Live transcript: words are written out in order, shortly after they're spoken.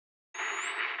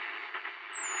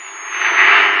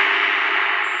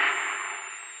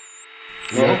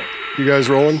Yeah. You guys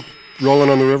rolling? Rolling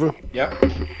on the river? Yep.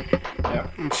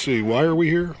 Yep. Let's see. Why are we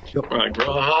here? Right,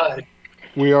 grow high.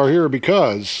 We are here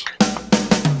because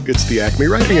it's the ACME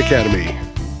Writing Academy.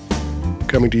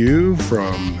 Coming to you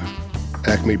from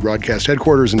ACME Broadcast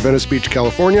Headquarters in Venice Beach,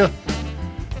 California.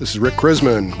 This is Rick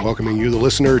Krizman, welcoming you, the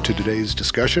listener, to today's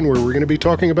discussion where we're going to be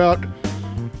talking about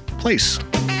place.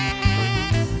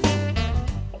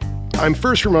 I'm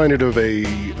first reminded of a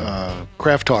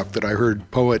craft talk that I heard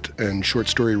poet and short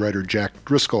story writer Jack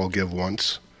Driscoll give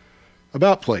once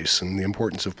about place and the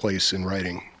importance of place in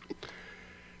writing.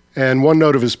 And one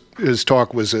note of his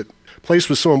talk was that place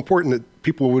was so important that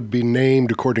people would be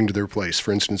named according to their place.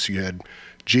 For instance, you had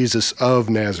Jesus of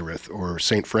Nazareth or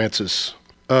St. Francis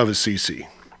of Assisi,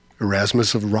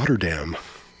 Erasmus of Rotterdam.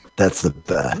 That's the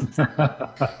best.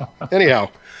 Anyhow,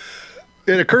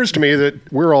 it occurs to me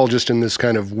that we're all just in this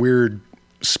kind of weird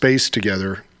space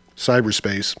together,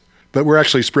 cyberspace, but we're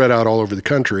actually spread out all over the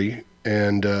country,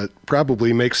 and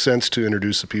probably makes sense to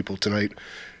introduce the people tonight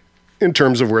in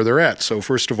terms of where they're at. So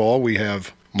first of all, we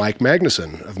have Mike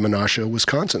Magnuson of Menasha,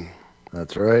 Wisconsin.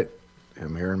 That's right.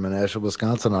 I'm here in Menasha,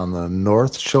 Wisconsin, on the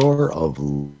north shore of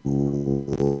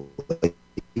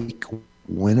Lake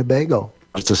Winnebago.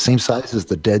 It's the same size as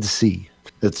the Dead Sea.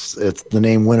 It's the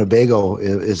name Winnebago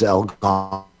is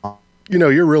Algonquin. You know,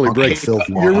 you're really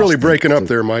breaking up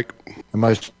there, Mike. Am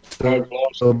I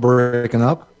still breaking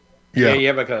up? Yeah, you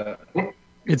have like a...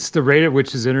 It's the rate at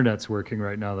which his internet's working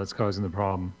right now that's causing the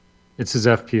problem. It's his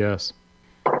FPS.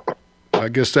 I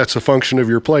guess that's a function of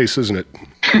your place, isn't it?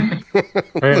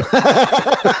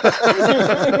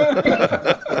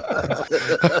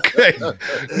 Okay.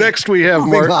 Next we have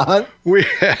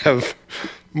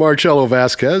Marcello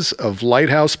Vazquez of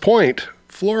Lighthouse Point,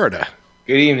 Florida.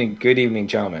 Good evening,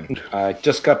 gentlemen. I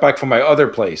just got back from my other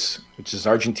place, which is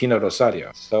Argentina,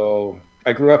 Rosario. So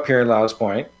I grew up here in Lighthouse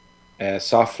Point,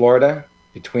 South Florida,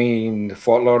 between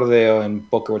Fort Lauderdale and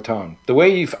Boca Raton. The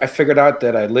way I figured out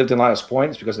that I lived in Lighthouse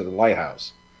Point is because of the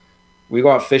lighthouse. We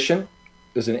go out fishing.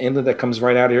 There's an inlet that comes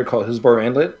right out of here called Hillsborough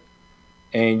Inlet.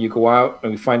 And you go out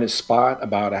and we find a spot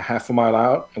about a half a mile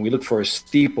out, and we look for a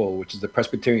steeple, which is the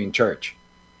Presbyterian Church.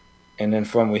 And then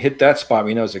from we hit that spot,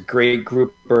 we know it's a great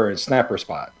grouper and snapper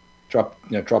spot. Drop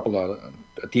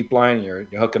a deep line, and you're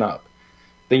hooking up.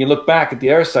 Then you look back at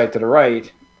the other side to the right,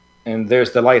 and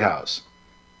there's the lighthouse.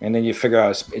 And then you figure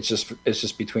out it's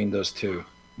just between those two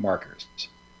markers.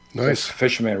 Nice. So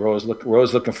fishermen are always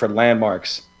looking for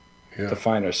landmarks to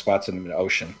find their spots in the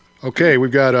ocean. Okay, we've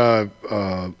got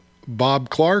Bob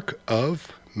Clark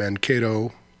of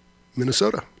Mankato,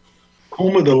 Minnesota.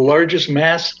 Home of the largest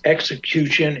mass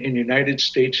execution in United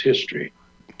States history.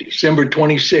 December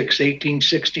 26,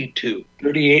 1862.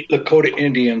 38 Lakota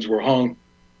Indians were hung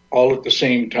all at the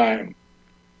same time.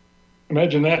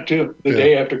 Imagine that, too, the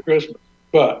day after Christmas.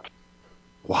 But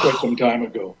quite some time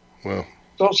ago. Wow.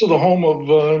 It's also the home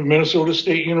of Minnesota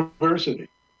State University.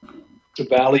 It's a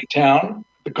valley town,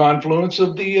 the confluence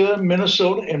of the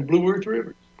Minnesota and Blue Earth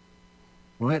Rivers.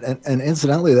 Right, and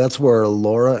incidentally, that's where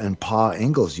Laura and Pa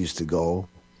Ingalls used to go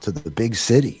to the big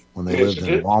city when they lived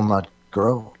in Walnut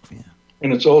Grove. Yeah.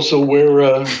 And it's also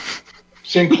where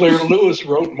Sinclair Lewis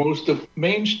wrote most of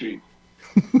Main Street.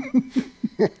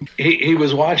 He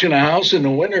was watching a house in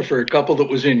the winter for a couple that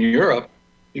was in Europe.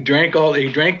 He drank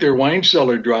their wine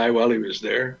cellar dry while he was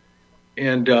there,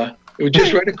 and it was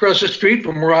just right across the street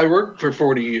from where I worked for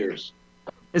 40 years.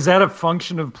 Is that a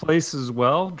function of place as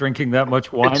well? Drinking that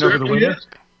much wine over the winter? Is.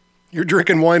 You're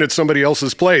drinking wine at somebody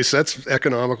else's place. That's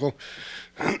economical.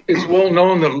 It's well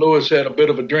known that Lewis had a bit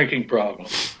of a drinking problem.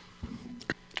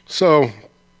 So,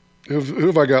 who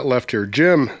have I got left here?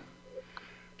 Jim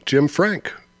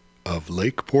Frank of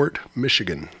Lakeport,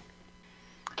 Michigan.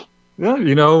 Yeah,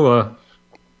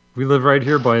 we live right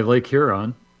here by Lake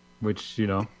Huron, which,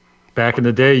 back in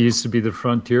the day used to be the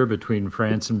frontier between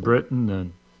France and Britain.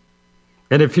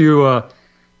 And if you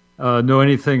know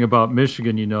anything about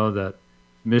Michigan, you know that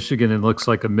Michigan, it looks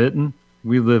like a mitten.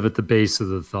 We live at the base of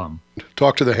the thumb.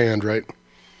 Talk to the hand, right?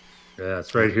 Yeah,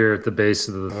 it's right here at the base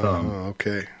of the thumb.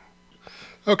 Okay.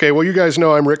 Okay, well, you guys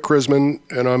know I'm Rick Krizman,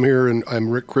 and I'm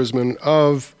Rick Krizman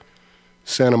of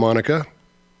Santa Monica,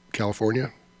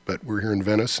 California, but we're here in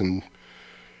Venice, and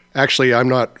actually I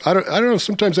don't know,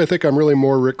 sometimes I think I'm really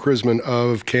more Rick Krizman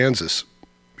of Kansas,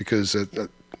 because I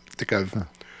think I've,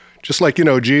 just like,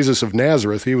 Jesus of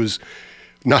Nazareth, he was,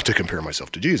 not to compare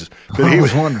myself to Jesus, but he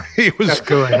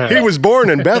was born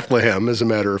in Bethlehem, as a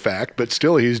matter of fact, but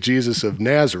still he's Jesus of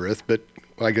Nazareth, but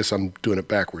I guess I'm doing it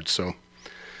backwards, so.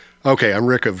 Okay, I'm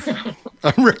Rick of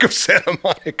Santa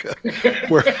Monica.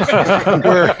 Where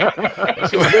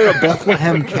Is there a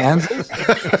Bethlehem, Kansas?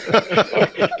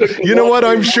 you know what?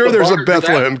 I'm sure there's a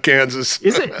Bethlehem, Kansas.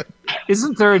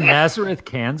 Isn't there a Nazareth,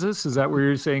 Kansas? Is that where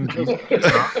you're saying Jesus?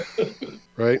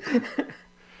 Right?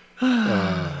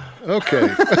 Okay.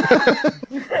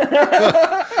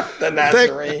 The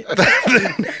Nazarene.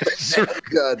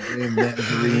 Goddamn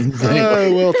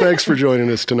Nazarenes. Well, thanks for joining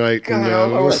us tonight. God,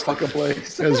 And, what a fucking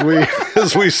place.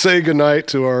 as we say goodnight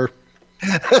to our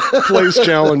place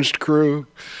challenged crew.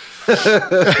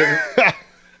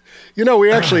 You know,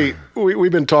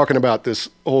 we've been talking about this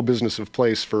whole business of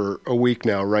place for a week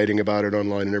now, writing about it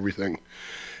online and everything.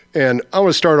 And I want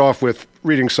to start off with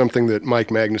reading something that Mike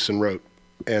Magnuson wrote,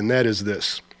 and that is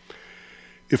this.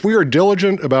 If we are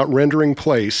diligent about rendering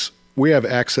place, we have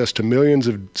access to millions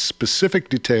of specific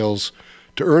details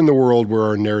to earn the world where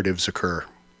our narratives occur.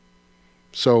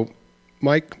 So,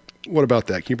 Mike, what about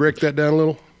that? Can you break that down a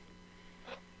little?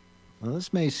 Well,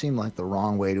 this may seem like the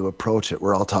wrong way to approach it.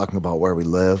 We're all talking about where we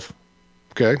live.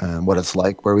 Okay. And what it's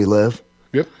like where we live.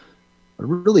 Yep. But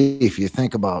really, if you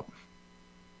think about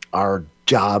our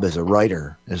job as a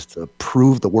writer is to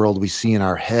prove the world we see in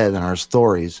our head and our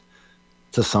stories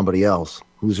to somebody else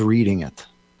who's reading it.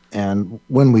 And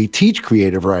when we teach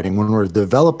creative writing, when we're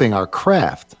developing our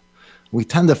craft, we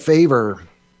tend to favor,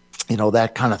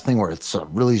 that kind of thing where it's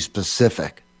really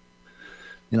specific.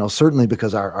 Certainly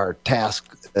because our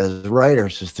task as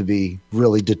writers is to be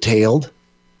really detailed,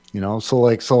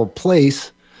 so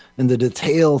place and the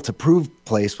detail to prove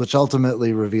place, which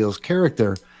ultimately reveals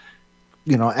character,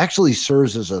 actually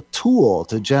serves as a tool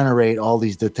to generate all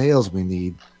these details we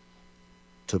need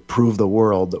to prove the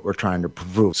world that we're trying to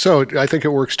prove. So I think it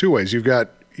works two ways. You're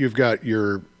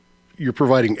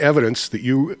providing evidence that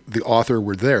you, the author,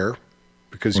 were there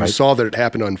because you saw that it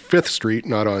happened on 5th Street,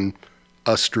 not on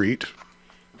a street,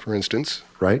 for instance.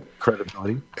 Right.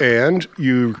 Credibility. And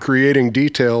you creating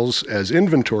details as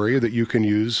inventory that you can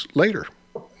use later.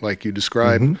 Like you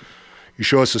describe, you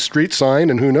show us a street sign,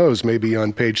 and who knows, maybe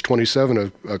on page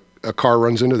 27, a car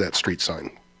runs into that street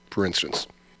sign, for instance.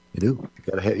 You do.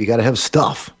 You gotta have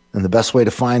stuff, and the best way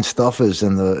to find stuff is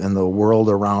in the world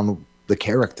around the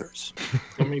characters.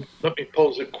 Let me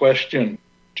pose a question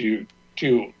to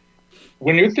you.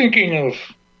 When you're thinking of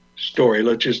story,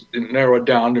 let's just narrow it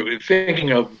down to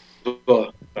thinking of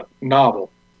a novel.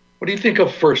 What do you think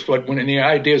of first? When the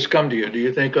ideas come to you, do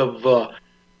you think of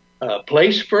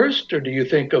place first, or do you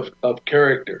think of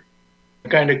character? The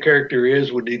kind of character he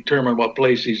is would determine what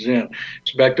place he's in.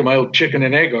 It's back to my old chicken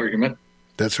and egg argument.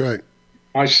 That's right.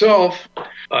 Myself,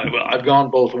 I've gone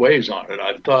both ways on it.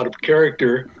 I've thought of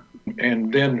character,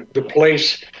 and then the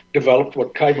place developed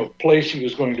what type of place he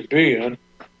was going to be in.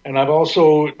 And I've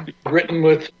also written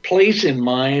with place in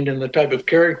mind and the type of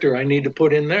character I need to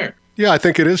put in there. Yeah, I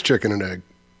think it is chicken and egg.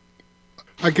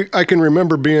 I can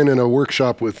remember being in a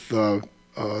workshop with the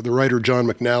writer John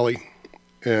McNally,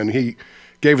 and he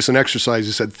gave us an exercise.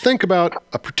 He said, think about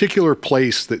a particular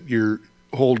place that you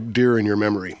hold dear in your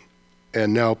memory.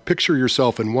 And now picture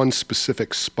yourself in one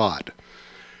specific spot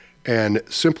and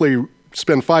simply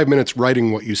spend 5 minutes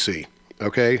writing what you see,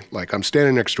 okay? Like I'm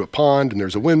standing next to a pond and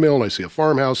there's a windmill and I see a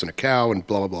farmhouse and a cow and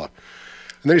blah, blah, blah.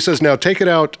 And then he says, now take it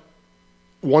out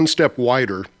one step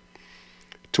wider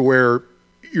to where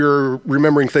you're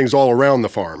remembering things all around the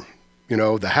farm.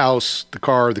 The house, the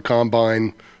car, the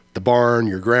combine, the barn,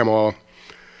 your grandma.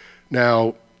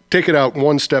 Now take it out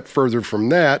one step further from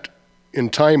that in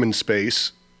time and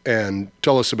space and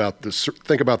tell us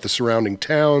think about the surrounding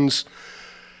towns,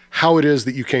 how it is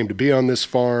that you came to be on this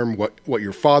farm, what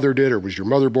your father did, or was your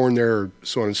mother born there, or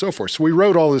so on and so forth. So we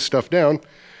wrote all this stuff down.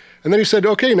 And then he said,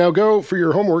 okay, now go for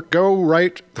your homework, go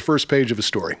write the first page of a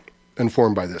story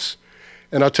informed by this.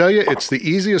 And I'll tell you, it's the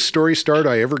easiest story start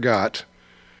I ever got.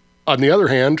 On the other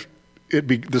hand,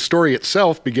 the story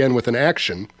itself began with an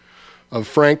action of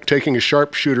Frank taking a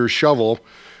sharpshooter's shovel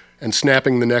and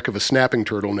snapping the neck of a snapping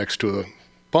turtle next to a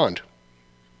pond.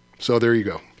 So there you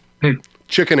go.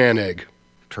 Chicken and egg.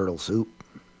 Turtle soup.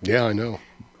 Yeah, I know.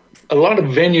 A lot of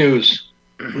venues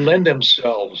lend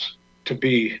themselves to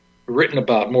be written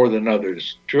about more than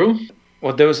others. True?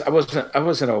 Well, I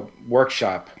was in a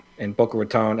workshop in Boca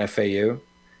Raton, FAU,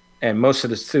 and most of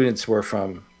the students were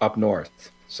from up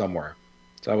north somewhere.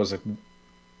 So I was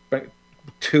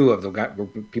two of them were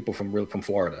people from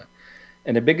Florida.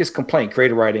 And the biggest complaint,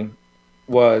 creative writing,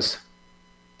 was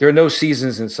there are no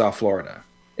seasons in South Florida.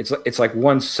 It's like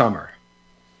one summer.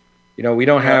 We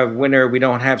don't have winter, we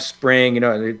don't have spring.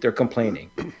 They're complaining.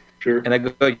 Sure. And I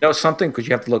go, something, because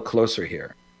you have to look closer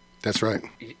here. That's right.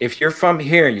 If you're from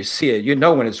here and you see it,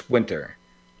 when it's winter.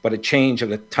 but a change of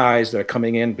the tides that are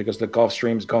coming in because the Gulf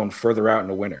Stream is going further out in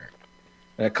the winter.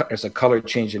 And there's a color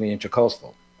change in the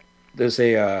intercoastal. There's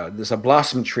a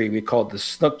blossom tree we called the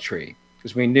snook tree,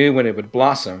 because we knew when it would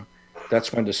blossom,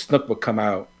 that's when the snook would come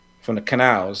out from the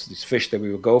canals, these fish that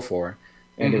we would go for,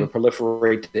 and they would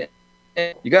proliferate.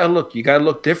 You gotta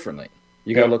look differently.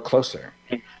 You gotta look closer.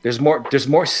 There's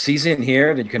more season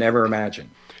here than you can ever imagine.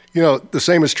 You know, the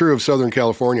same is true of Southern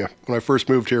California. When I first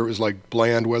moved here, it was like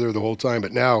bland weather the whole time,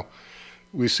 but now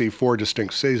we see 4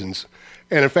 distinct seasons.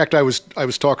 And in fact, I was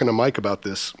talking to Mike about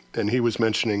this, and he was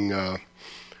mentioning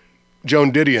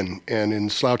Joan Didion, and in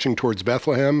Slouching Towards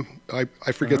Bethlehem, I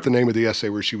forget the name of the essay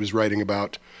where she was writing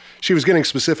about, she was getting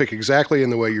specific exactly in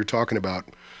the way you're talking about,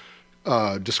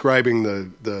 describing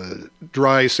the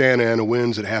dry Santa Ana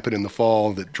winds that happen in the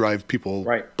fall that drive people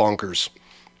bonkers,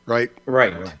 right?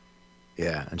 Right.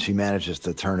 Yeah, and she manages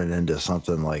to turn it into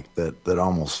something like that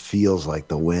almost feels like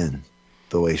the wind,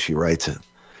 the way she writes it.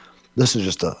 This is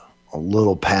just a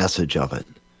little passage of it.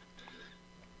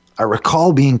 I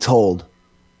recall being told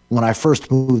when I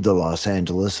first moved to Los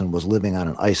Angeles and was living on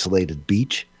an isolated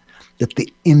beach that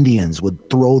the Indians would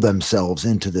throw themselves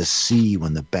into the sea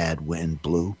when the bad wind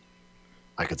blew.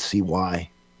 I could see why.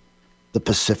 The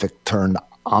Pacific turned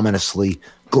ominously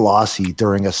glossy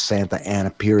during a Santa Ana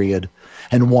period,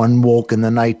 and one woke in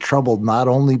the night troubled not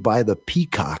only by the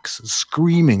peacocks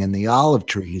screaming in the olive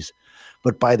trees,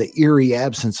 but by the eerie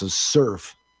absence of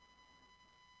surf.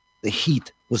 The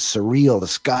heat was surreal. The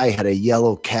sky had a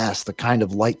yellow cast, the kind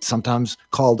of light sometimes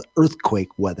called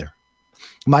earthquake weather.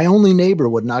 My only neighbor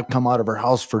would not come out of her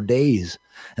house for days,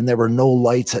 and there were no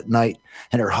lights at night,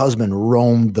 and her husband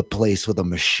roamed the place with a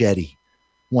machete.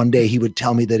 One day he would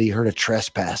tell me that he heard a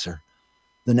trespasser.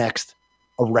 The next,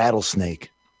 a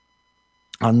rattlesnake.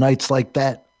 On nights like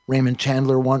that, Raymond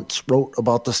Chandler once wrote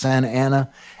about the Santa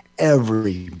Ana,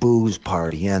 every booze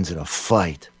party ends in a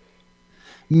fight.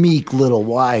 Meek little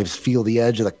wives feel the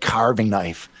edge of the carving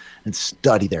knife and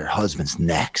study their husbands'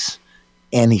 necks.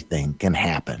 Anything can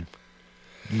happen.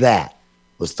 That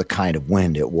was the kind of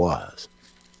wind it was.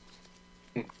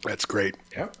 That's great.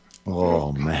 Yep.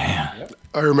 Oh, man. Yep.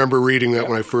 I remember reading that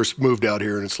when I first moved out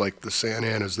here, and it's like the Santa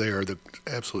Anas, they are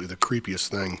absolutely the creepiest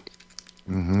thing.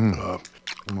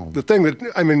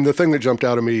 The thing that jumped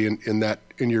out at me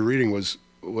in your reading was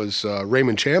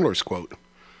Raymond Chandler's quote,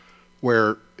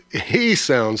 where he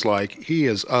sounds like he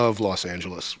is of Los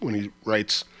Angeles when he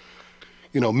writes,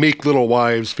 meek little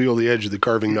wives feel the edge of the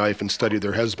carving knife and study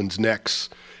their husbands' necks.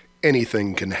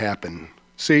 Anything can happen.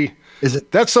 See,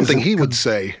 that's something he would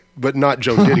say, but not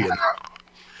Joan Didion.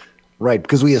 Right,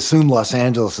 because we assume Los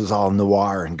Angeles is all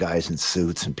noir and guys in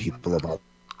suits and people about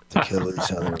to kill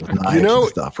each other with knives and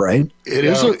stuff, right? It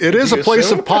is a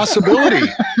place of possibility.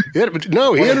 He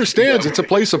understands it's a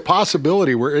place of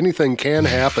possibility where anything can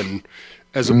happen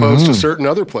as opposed to certain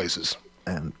other places.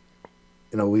 And,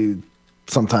 we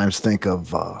sometimes think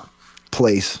of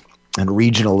place and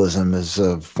regionalism as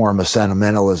a form of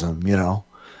sentimentalism,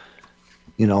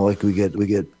 like we get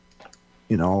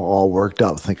all worked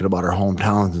up thinking about our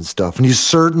hometowns and stuff. And you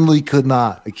certainly could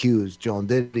not accuse Joan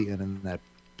Didion in that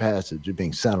passage of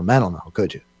being sentimental now,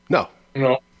 could you? No.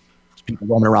 No. There's people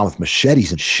roaming around with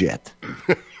machetes and shit.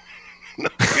 No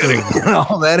kidding.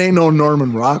 That ain't no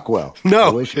Norman Rockwell. No. I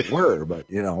wish it were, but,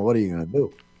 what are you going to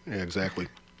do? Yeah, exactly.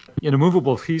 In A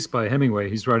Movable Feast by Hemingway,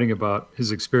 he's writing about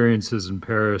his experiences in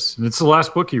Paris, and it's the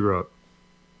last book he wrote.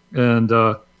 And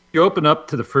you open up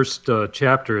to the first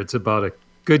chapter, it's about a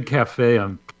good cafe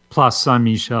on Place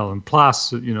Saint-Michel, and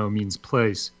place, means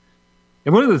place.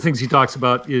 And one of the things he talks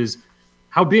about is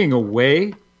how being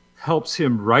away helps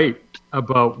him write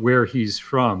about where he's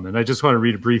from. And I just want to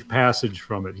read a brief passage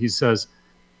from it. He says,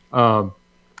 it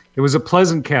was a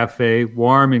pleasant cafe,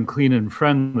 warm and clean and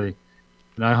friendly.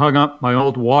 And I hung up my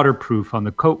old waterproof on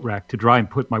the coat rack to dry and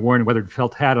put my worn and weathered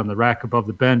felt hat on the rack above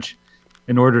the bench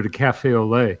and ordered a cafe au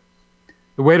lait.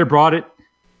 The waiter brought it,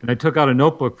 and I took out a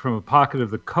notebook from a pocket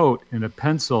of the coat and a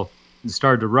pencil and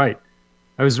started to write.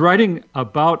 I was writing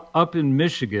about up in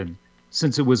Michigan,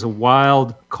 since it was a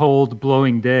wild, cold,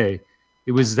 blowing day.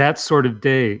 It was that sort of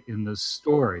day in the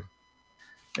story.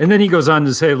 And then he goes on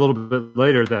to say a little bit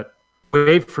later that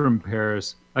away from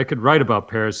Paris, I could write about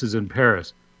Paris as in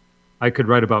Paris. I could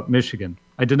write about Michigan.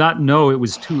 I did not know it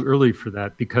was too early for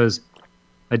that because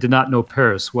I did not know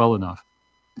Paris well enough.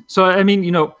 So,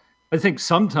 I think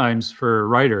sometimes for a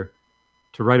writer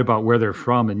to write about where they're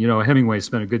from, and, Hemingway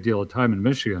spent a good deal of time in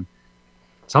Michigan,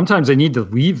 sometimes they need to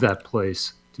leave that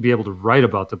place to be able to write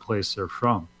about the place they're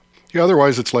from. Yeah,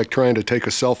 otherwise it's like trying to take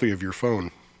a selfie of your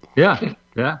phone. Yeah,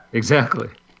 exactly.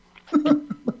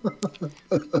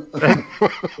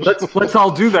 Let's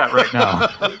all do that right now.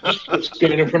 Just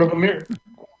stand in front of a mirror.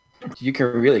 You can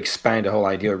really expand the whole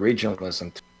idea of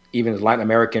regionalism, even Latin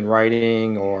American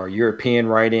writing or European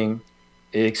writing.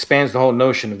 It expands the whole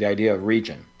notion of the idea of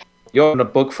region. You open a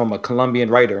book from a Colombian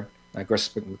writer, like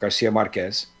Garcia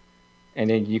Marquez, and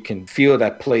then you can feel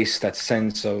that place, that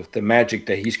sense of the magic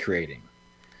that he's creating.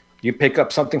 You pick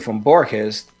up something from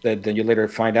Borges that then you later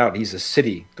find out he's a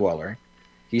city dweller.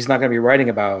 He's not going to be writing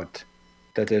about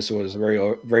that this was a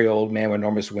very old man with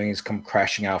enormous wings come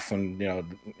crashing out from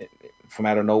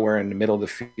out of nowhere in the middle of the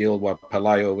field while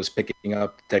Pelayo was picking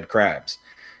up dead crabs.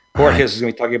 Borges is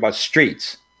going to be talking about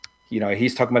streets.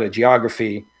 He's talking about the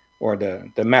geography or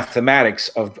the mathematics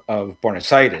of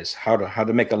Buenos Aires, how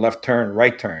to make a left turn,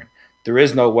 right turn. There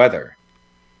is no weather.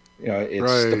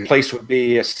 The place would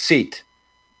be a seat.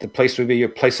 The place would be your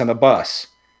place on the bus,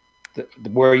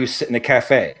 where you sit in the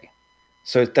cafe.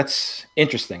 So that's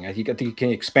interesting. I think you can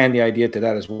expand the idea to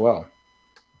that as well.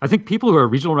 I think people who are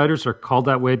regional writers are called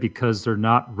that way because they're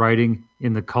not writing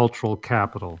in the cultural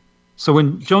capital. So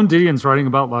when Joan Didion's writing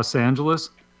about Los Angeles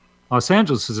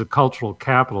is a cultural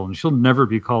capital, and she'll never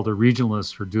be called a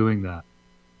regionalist for doing that.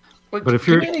 But if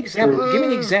give me an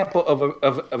example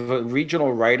of a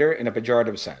regional writer in a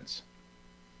pejorative sense.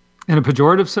 In a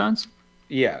pejorative sense?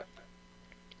 Yeah.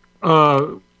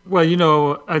 Well,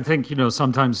 I think,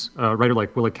 sometimes a writer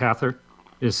like Willa Cather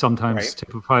is sometimes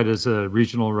typified as a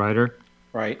regional writer.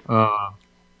 Right.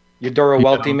 Eudora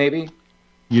Welty, maybe?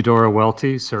 Eudora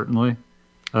Welty, certainly.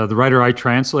 The writer I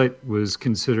translate was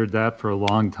considered that for a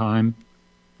long time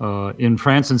in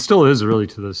France, and still is really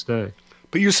to this day.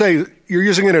 But you say you're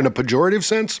using it in a pejorative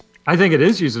sense? I think it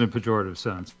is used in a pejorative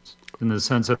sense, in the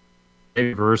sense that maybe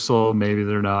universal, maybe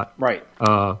they're not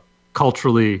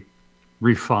culturally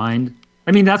refined.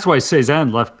 I mean, that's why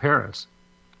Cézanne left Paris,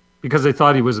 because they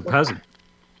thought he was a peasant.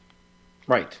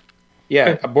 Right.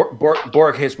 Yeah,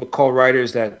 Borges would call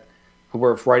writers who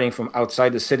were writing from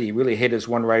outside the city. Really hit as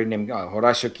one writer named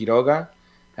Horacio Quiroga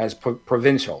as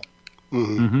provincial.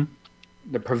 Mm-hmm. Mm-hmm.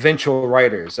 The provincial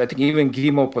writers. I think even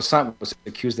Guillermo Poussin was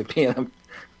accused of being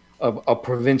a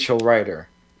provincial writer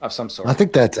of some sort. I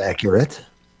think that's accurate.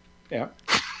 Yeah.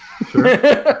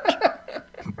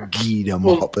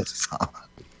 Guillermo Poussin.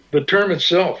 The term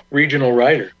itself, regional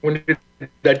writer, when did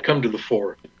that come to the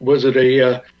fore? Was it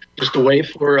just a way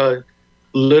for a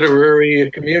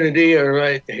literary community, or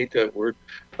I hate that word,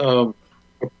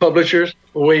 publishers,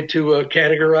 a way to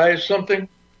categorize something?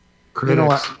 I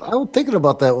was thinking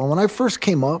about that when I first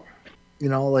came up.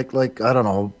 Like I don't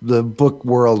know, the book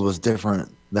world was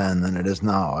different then than it is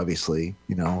now. Obviously,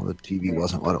 the TV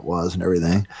wasn't what it was and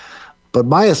everything. But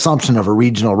my assumption of a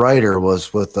regional writer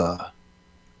was with a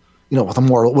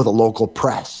local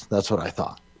press. That's what I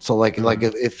thought. So like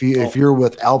if you're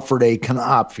with Alfred A.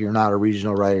 Knopf, you're not a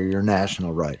regional writer, you're a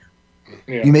national writer.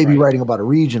 Yeah, you may be writing about a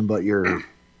region, but you're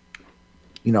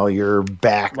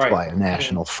backed by a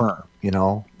national firm,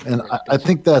 And I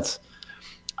think that's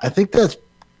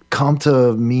come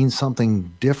to mean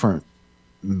something different,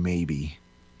 maybe.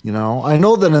 I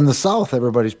know that in the South,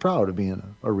 everybody's proud of being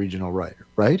a regional writer,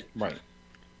 right? Right.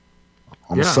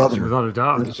 Southern, without a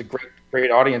doubt. There's a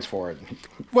great audience for it.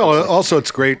 Well, also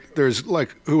it's great. There's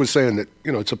who was saying that,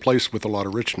 it's a place with a lot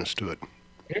of richness to it.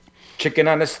 Chicken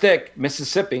on a stick,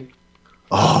 Mississippi.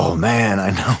 Oh, man,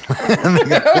 I know.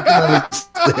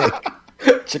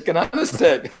 Chicken on a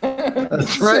stick.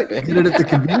 That's right. Get it at the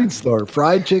convenience store.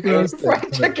 Fried chicken on a stick.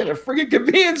 Fried chicken at a freaking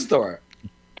convenience store.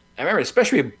 I remember,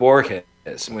 especially Borges,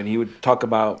 when he would talk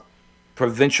about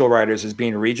provincial writers as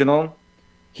being regional,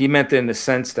 he meant it in the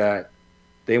sense that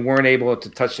they weren't able to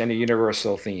touch any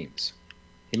universal themes.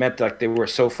 He meant like they were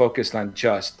so focused on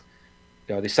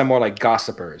they sound more like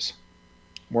gossipers,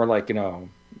 more like, la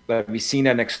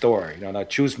vecina next door, la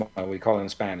chusma, we call it in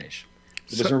Spanish.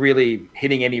 It wasn't really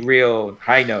hitting any real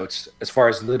high notes as far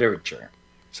as literature.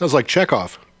 Sounds like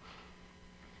Chekhov.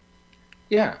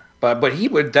 Yeah, but he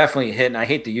would definitely hit, and I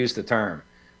hate to use the term,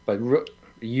 but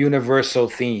universal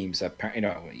themes that,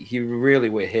 he really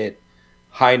would hit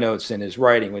high notes in his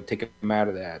writing, would take him out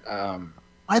of that.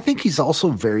 I think he's also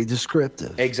very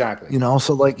descriptive. Exactly.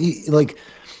 So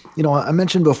I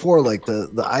mentioned before, like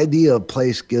the idea of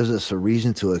place gives us a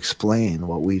reason to explain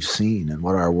what we've seen and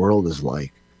what our world is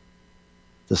like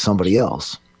to somebody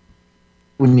else.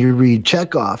 When you read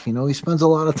Chekhov, he spends a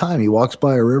lot of time. He walks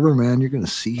by a river, man, you're going to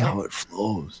see how it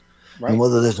flows. Right. And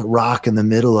whether there's a rock in the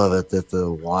middle of it that the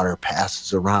water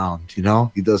passes around, he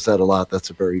does that a lot. That's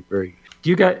a very, very... Do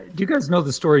you guys know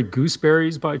the story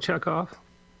Gooseberries by Chekhov?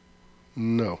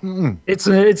 No. Mm-mm. It's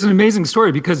an amazing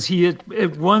story because he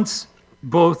at once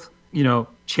both,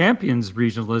 champions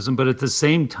regionalism, but at the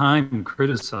same time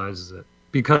criticizes it.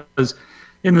 Because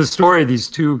in the story, these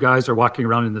two guys are walking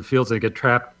around in the fields. They get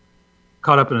caught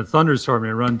up in a thunderstorm, and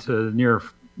they run to the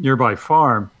nearby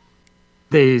farm.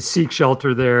 They seek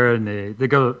shelter there, and they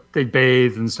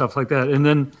bathe and stuff like that. And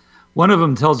then one of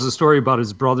them tells a story about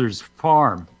his brother's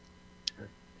farm.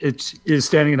 It is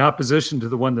standing in opposition to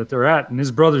the one that they're at, and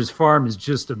his brother's farm is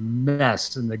just a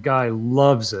mess, and the guy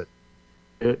loves it.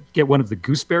 Get one of the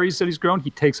gooseberries that he's grown.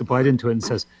 He takes a bite into it and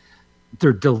says,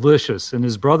 they're delicious. And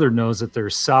his brother knows that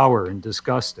they're sour and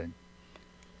disgusting.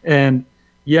 And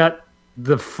yet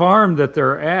the farm that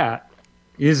they're at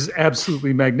is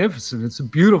absolutely magnificent. It's a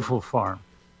beautiful farm.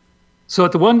 So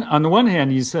on the one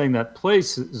hand, he's saying that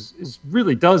place is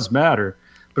really does matter.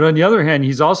 But on the other hand,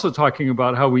 he's also talking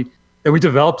about how we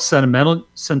develop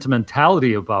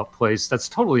sentimentality about place that's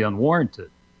totally unwarranted.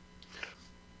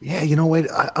 Yeah, wait,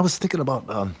 I was thinking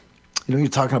about, you're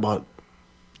talking about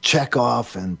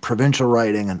Chekhov and provincial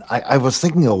writing, and I was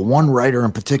thinking of one writer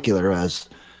in particular as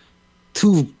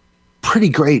two pretty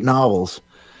great novels,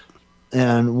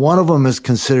 and one of them is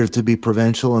considered to be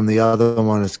provincial, and the other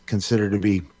one is considered to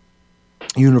be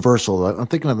universal. I'm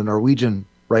thinking of the Norwegian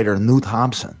writer Knut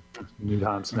Hamsun.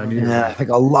 I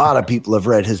think a lot of people have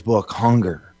read his book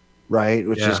Hunger, right?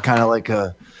 Which is kind of like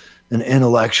an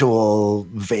intellectual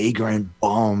vagrant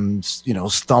bum,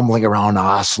 stumbling around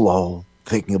Oslo,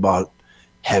 thinking about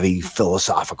heavy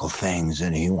philosophical things,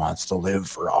 and he wants to live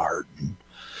for art and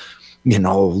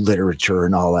literature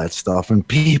and all that stuff, and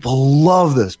people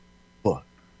love this book.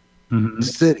 The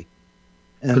city.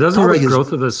 And but doesn't write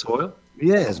Growth of the Soil?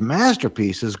 Yeah, his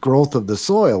masterpiece is Growth of the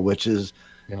Soil, which is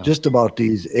just about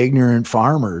these ignorant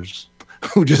farmers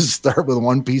who just start with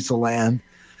one piece of land,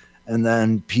 and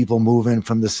then people move in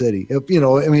from the city.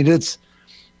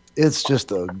 It's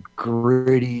just a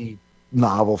gritty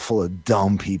novel full of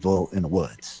dumb people in the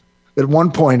woods. At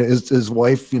one point, his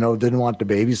wife, didn't want the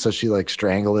baby, so she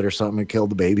strangled it or something and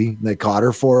killed the baby. And they caught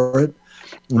her for it.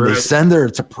 And they send her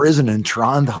to prison in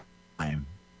Trondheim.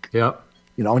 Yep.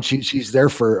 And she's there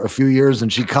for a few years,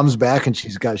 and she comes back and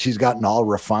she's gotten all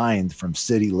refined from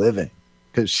city living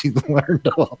because she learned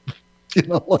about,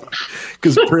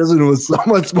 because prison was so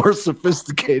much more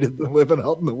sophisticated than living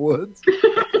out in the woods.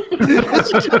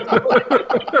 It's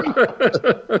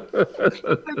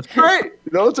great.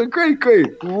 It's a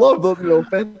great. Love the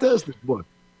fantastic book.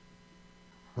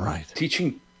 Right.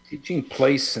 Teaching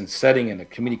place and setting in a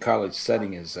community college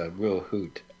setting is a real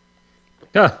hoot.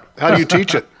 Yeah. How do you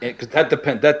teach it? Because that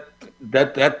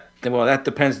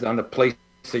depends on the place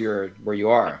where you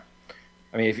are.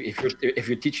 I mean, if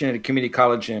you're teaching at a community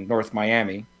college in North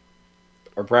Miami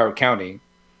or Broward County,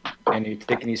 and you're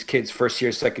taking these kids first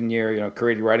year, second year,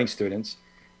 creative writing students,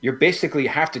 you basically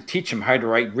have to teach them how to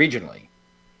write regionally,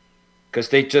 because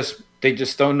they just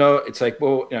don't know. It's like,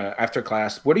 well, after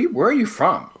class, where are you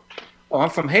from? Oh, I'm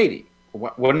from Haiti.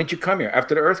 When did you come here?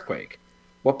 After the earthquake.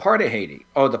 What part of Haiti?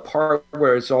 Oh, the part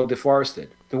where it's all deforested.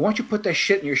 Then why don't you put that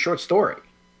shit in your short story?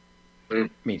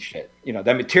 I mean, shit,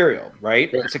 that material, right?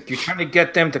 It's like you're trying to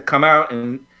get them to come out,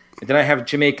 and then I have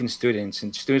Jamaican students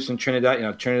and students in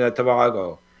Trinidad, Trinidad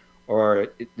Tobago, or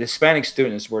the Hispanic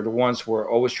students were the ones who were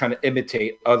always trying to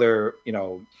imitate other,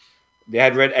 they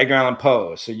had read Edgar Allan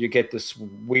Poe. So you get this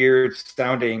weird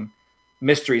sounding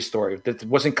mystery story that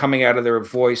wasn't coming out of their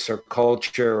voice or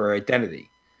culture or identity.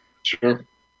 Sure.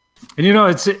 And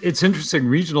it's interesting.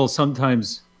 Regional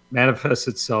sometimes manifests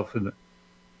itself in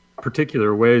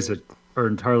particular ways that are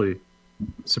entirely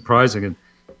surprising. And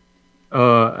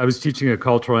I was teaching a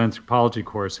cultural anthropology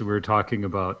course, and we were talking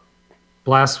about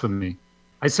blasphemy.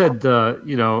 I said,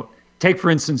 take for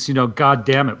instance, God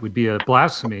damn it would be a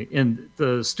blasphemy. And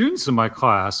the students in my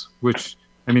class, which,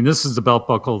 this is the belt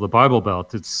buckle of the Bible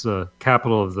Belt. It's the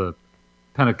capital of the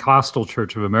Pentecostal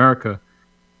Church of America,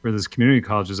 where this community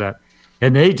college is at.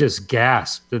 And they just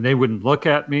gasped, and they wouldn't look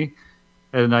at me.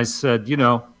 And I said,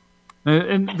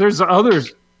 and there's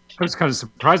others. I was kind of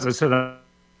surprised. I said, I'm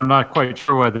not quite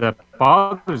sure why that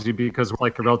bothers you, because it's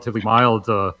like a relatively mild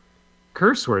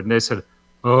curse word. And they said,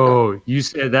 oh, you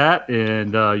said that,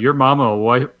 and your mama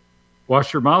will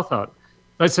wash your mouth out.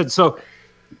 I said, so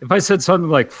if I said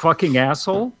something like fucking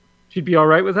asshole, she'd be all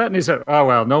right with that? And they said, oh,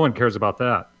 well, no one cares about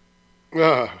that.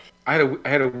 I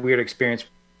had a weird experience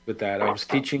with that. I was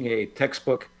teaching a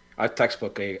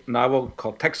novel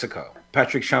called Texaco,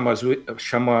 Patrick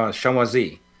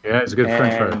Chamoisi. Yeah, he's a good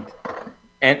French writer.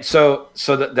 And so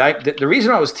the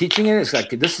reason I was teaching it is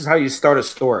this is how you start a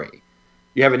story.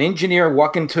 You have an engineer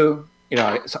walk into,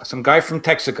 some guy from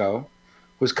Texaco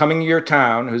who's coming to your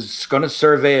town, who's going to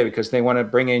survey it because they want to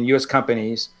bring in U.S.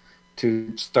 companies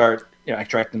to start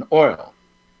extracting oil.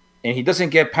 and he doesn't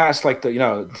get past like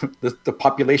the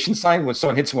population sign when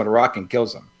someone hits him with a rock and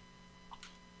kills him.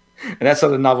 And that's how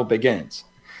the novel begins.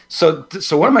 So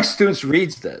one of my students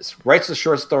writes a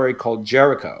short story called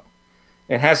Jericho.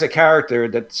 It has a character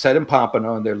that's set in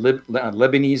Pompano, and they're a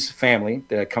Lebanese family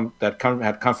that had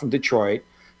come from Detroit,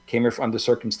 came here under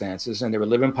circumstances, and they were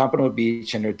living in Pompano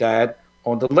Beach, and their dad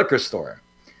owned a liquor store.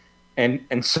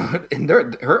 And so in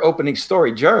her opening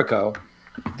story, Jericho,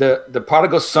 the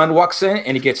prodigal son walks in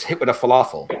and he gets hit with a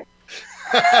falafel.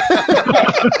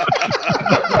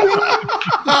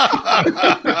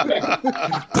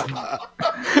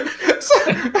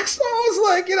 So I was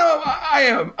like,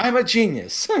 I'm a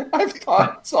genius. I've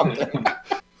taught something.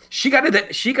 She got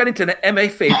into the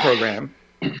MFA program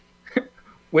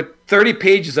with 30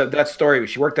 pages of that story.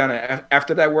 She worked on it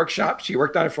after that workshop. She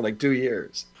worked on it for like 2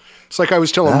 years. It's like I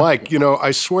was telling Mike,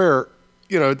 I swear,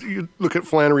 you look at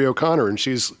Flannery O'Connor, and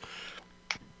she's,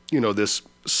 this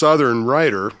Southern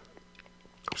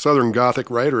Gothic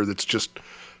writer that's just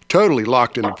totally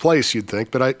locked into place, you'd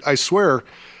think. But I swear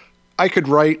I could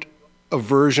write a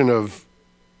version of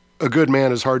A Good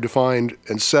Man Is Hard to Find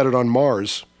and set it on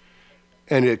Mars,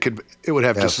 and it would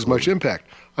have just as much impact.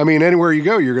 I mean, anywhere you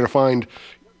go, you're going to find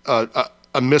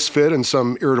a misfit and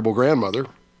some irritable grandmother,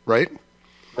 right?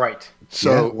 Right.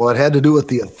 So, it had to do with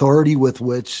the authority with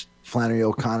which Flannery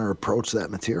O'Connor approached that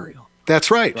material.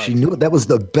 That's right. She knew that was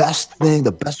the best thing.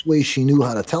 The best way she knew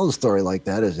how to tell a story like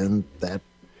that is in that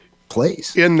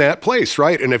place. In that place,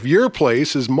 right? And if your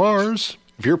place is Mars,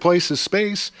 if your place is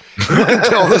space, you can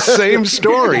tell the same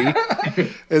story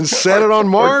and set it on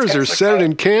Mars, or set it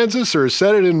in Kansas, or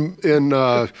set it in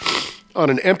on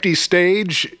an empty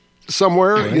stage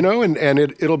somewhere, right. And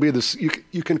it'll be this.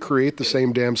 You can create the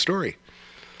same damn story.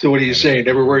 So what are you saying?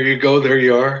 Everywhere you go, there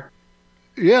you are?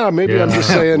 Yeah, maybe I'm just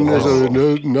saying there's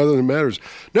nothing that matters.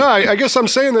 No, I guess I'm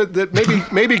saying that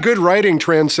maybe good writing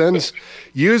transcends,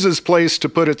 uses place to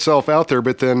put itself out there,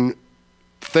 but then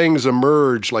things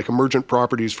emerge, like emergent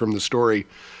properties from the story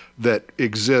that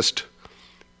exist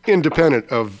independent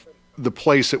of the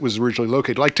place it was originally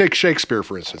located. Like take Shakespeare,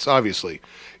 for instance, obviously.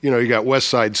 You got West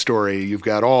Side Story, you've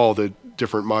got all the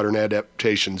different modern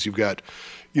adaptations, you've got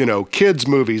kids'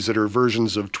 movies that are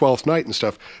versions of Twelfth Night and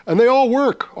stuff. And they all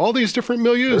work, all these different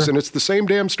milieus, and it's the same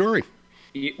damn story.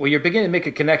 Well, you're beginning to make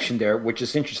a connection there, which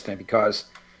is interesting because,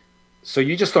 so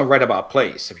you just don't write about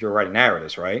place if you're writing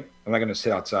narratives, right? I'm not going to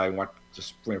sit outside and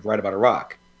just write about a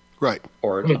rock. Right.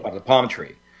 Or about a palm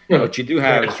tree. What you do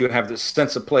have is you have this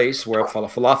sense of place where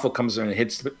falafel comes in and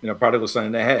hits the prodigal son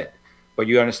in the head, but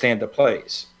you understand the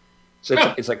place. So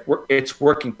it's like it's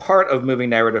working part of moving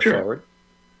narrative forward,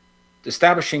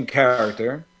 establishing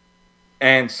character,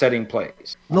 and setting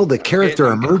place. No, the character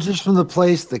emerges from the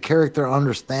place. The character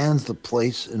understands the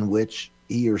place in which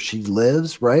he or she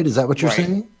lives, right? Is that what you're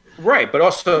saying? Right, but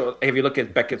also, if you look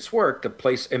at Beckett's work, the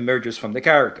place emerges from the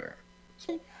character.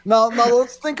 Now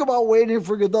let's think about Waiting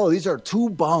for Godot. These are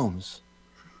two bums.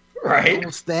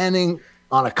 Right. Standing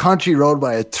on a country road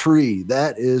by a tree.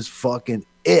 That is fucking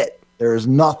it. There is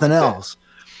nothing else.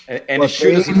 And but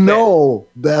they know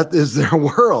that is their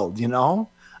world,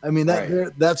 I mean,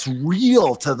 that's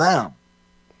real to them.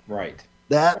 Right.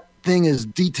 That thing is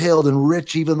detailed and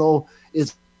rich, even though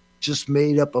it's just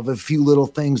made up of a few little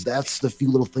things. That's the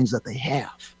few little things that they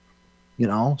have,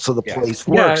 so the place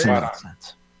works in that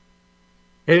sense.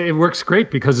 It works great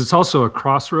because it's also a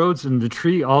crossroads, and the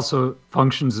tree also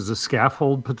functions as a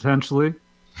scaffold potentially.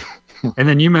 And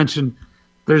then you mentioned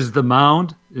there's the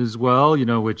mound as well,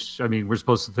 which, I mean, we're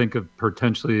supposed to think of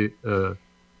potentially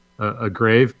a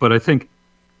grave, but I think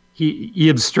he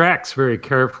abstracts very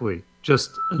carefully,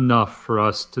 just enough for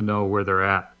us to know where they're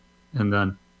at, and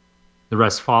then the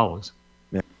rest follows.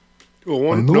 Yeah.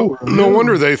 Well, no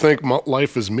wonder they think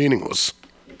life is meaningless.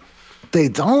 They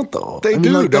don't, though. They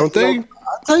do, don't they?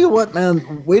 I'll tell you what,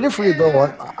 man. Waiting for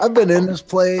Godot. I've been in this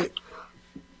play.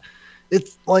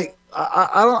 It's like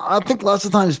I think lots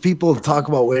of times people talk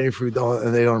about Waiting for Godot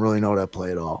and they don't really know that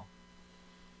play at all.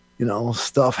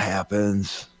 Stuff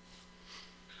happens.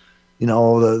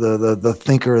 The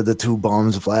thinker of the two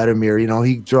bums, Vladimir,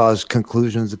 he draws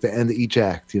conclusions at the end of each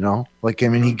act,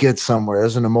 he gets somewhere.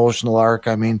 There's an emotional arc.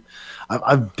 I mean,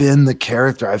 I've been the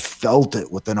character. I've felt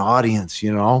it with an audience,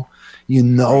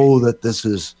 that this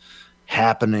is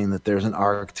happening, that there's an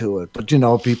arc to it. But,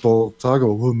 people talk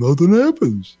about, well, nothing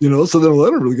happens, so then I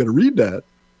don't really got to read that.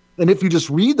 And if you just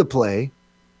read the play,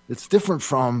 it's different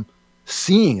from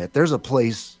seeing it. There's a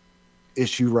place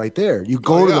issue right there. You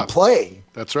go to the play.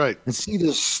 That's right. And see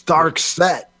this stark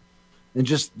set and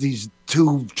just these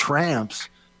two tramps,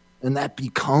 and that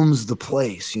becomes the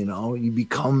place, you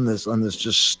become this on this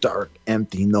just stark,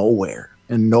 empty nowhere.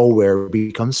 and nowhere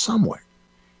becomes somewhere.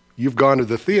 You've gone to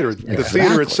the theater. The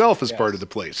theater itself is part of the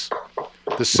place.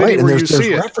 The city and where there's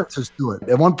references to it.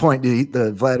 At one point,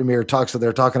 the Vladimir talks, so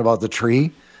they're talking about the tree,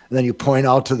 and then you point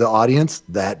out to the audience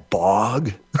that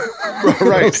bog.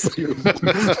 Right.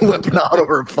 Looking out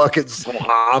over a fucking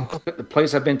swamp. The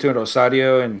place I've been to in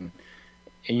Rosario, and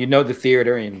you know the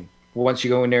theater, and once you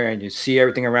go in there and you see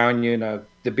everything around you, and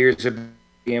the beers are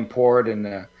being poured,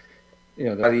 and you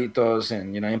know, the raditos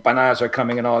and, you know, empanadas are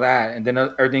coming and all that, and then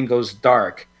everything goes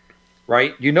dark,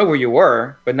 right? You know where you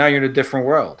were, but now you're in a different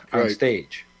world on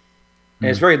stage, and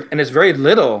it's very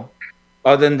little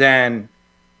other than,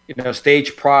 you know,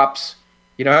 stage props.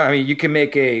 You know, I mean, you can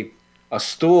make a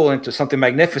stool into something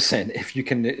magnificent if you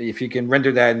can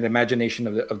render that in the imagination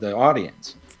of the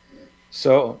audience.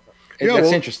 So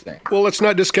that's interesting. Well, let's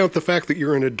not discount the fact that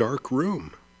you're in a dark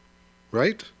room,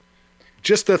 right?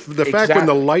 Just the fact when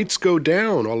the lights go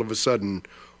down, all of a sudden,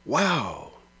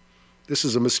 wow, this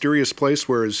is a mysterious place.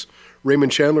 Whereas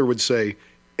Raymond Chandler would say,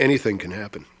 anything can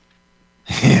happen.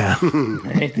 Yeah,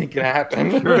 anything can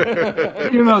happen.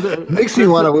 You know, makes me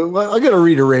want to. I got to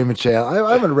read a Raymond Chandler.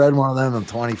 I haven't read one of them in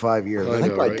 25 years. I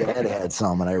think my dad had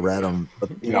some, and I read them. But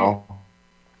you know.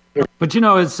 But you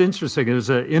know, it's interesting.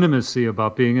 There's an intimacy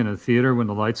about being in a theater when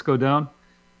the lights go down,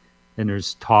 and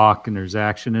there's talk and there's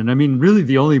action. And I mean, really,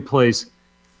 the only place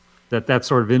that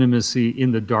sort of intimacy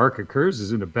in the dark occurs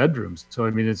is in the bedrooms. So I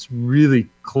mean, it's really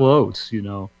close. You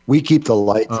know, we keep the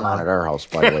lights on at our house.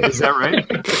 By the way, is that right?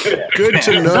 Good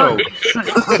to know.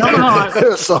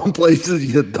 There are some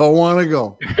places you don't want to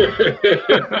go.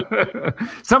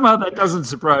 Somehow that doesn't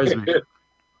surprise me.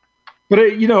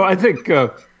 But you know, I think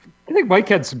Mike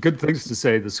had some good things to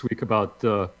say this week about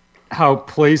how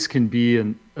place can be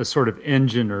a sort of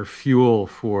engine or fuel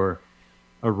for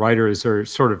a writer as they're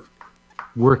sort of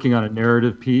working on a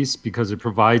narrative piece, because it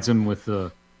provides them with a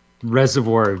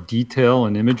reservoir of detail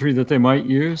and imagery that they might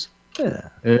use. Yeah.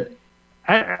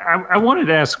 I wanted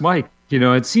to ask Mike, you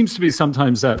know, it seems to be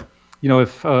sometimes that, you know,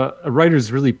 if a writer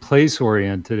is really place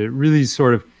oriented, it really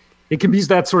it can be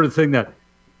that sort of thing that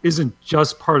isn't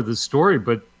just part of the story,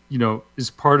 but, you know, is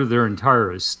part of their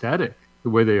entire aesthetic, the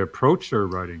way they approach their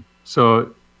writing.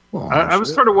 So I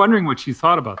was sort of wondering what you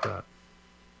thought about that.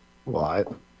 Well,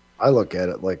 I look at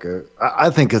it like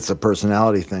I think it's a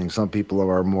personality thing. Some people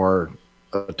are more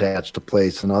attached to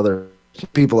place than others.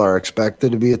 People are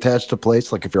expected to be attached to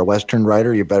place. Like if you're a Western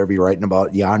writer, you better be writing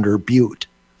about yonder butte.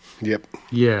 Yep.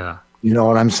 Yeah. You know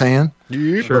what I'm saying?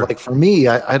 Yeah. Sure. But like for me,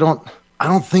 I don't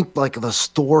think like the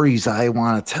stories I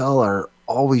want to tell are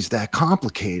always that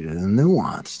complicated and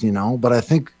nuanced, you know. But I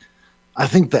think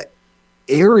the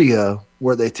area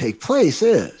where they take place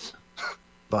is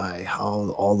by how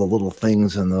all the little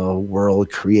things in the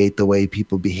world create the way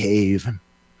people behave,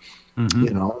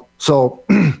 you know. So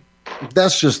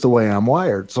that's just the way I'm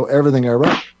wired. So everything I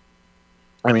write,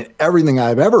 I mean, everything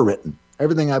I've ever written,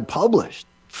 everything I've published,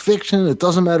 fiction, it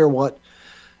doesn't matter what,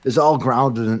 is all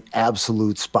grounded in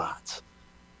absolute spots.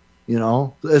 You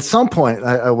know, at some point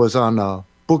I was on a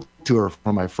book tour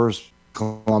for my first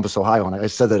Columbus, Ohio, and I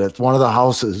said that at one of the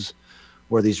houses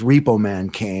where these repo men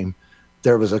came,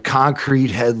 there was a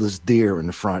concrete headless deer in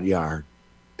the front yard.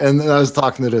 And then I was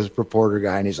talking to this reporter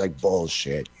guy, and he's like,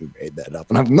 bullshit, you made that up.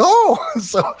 And I'm no.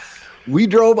 So we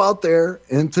drove out there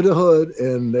into the hood,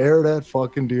 and there that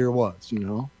fucking deer was, you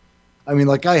know. I mean,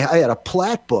 like I had a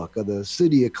plat book of the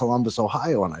city of Columbus,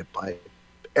 Ohio, and I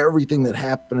everything that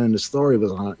happened in the story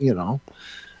was on, you know.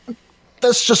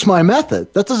 That's just my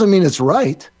method. That doesn't mean it's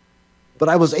right. But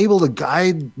I was able to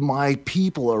guide my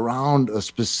people around a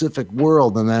specific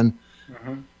world, and then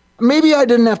maybe I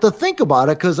didn't have to think about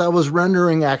it because I was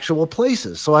rendering actual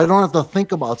places. So I don't have to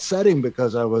think about setting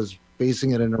because I was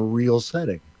basing it in a real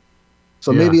setting.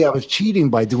 So maybe I was cheating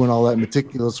by doing all that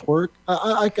meticulous work.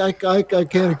 I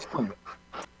can't explain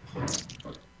it.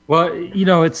 Well, you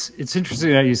know, it's interesting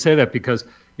that you say that because,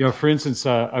 you know, for instance,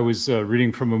 I was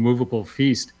reading from A Movable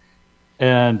Feast,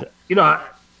 and, you know,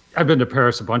 I've been to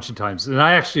Paris a bunch of times, and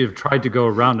I actually have tried to go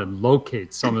around and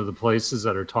locate some of the places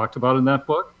that are talked about in that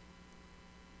book.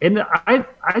 And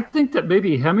I think that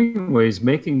maybe Hemingway's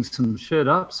making some shit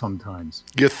up sometimes.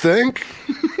 You think?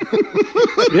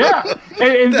 Yeah.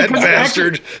 And that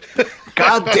bastard.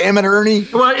 God damn it, Ernie.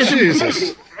 Well,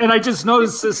 Jesus. And I just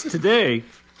noticed this today.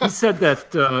 He said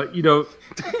that, you know,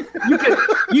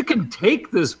 you can take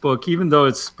this book, even though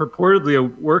it's purportedly a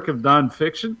work of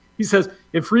nonfiction. He says,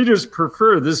 if readers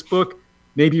prefer, this book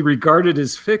may be regarded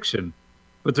as fiction,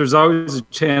 but there's always a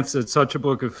chance that such a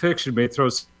book of fiction may throw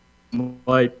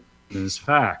light as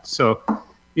fact. So,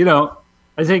 you know,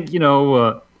 I think, you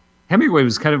know, Hemingway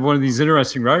was kind of one of these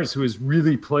interesting writers who was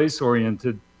really place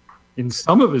oriented in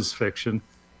some of his fiction,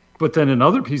 but then in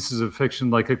other pieces of fiction,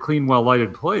 like A Clean,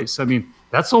 Well-Lighted Place, I mean,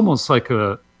 that's almost like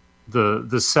the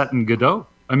set in Godot.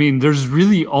 I mean, there's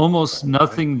really almost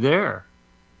nothing there.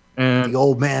 And The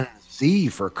Old Man in the Sea,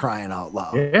 for crying out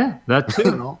loud. yeah, that too.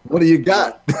 You know, what do you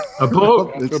got? A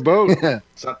boat. The boat. Yeah.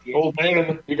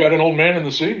 You got an old man in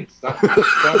the sea.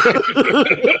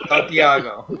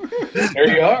 Santiago.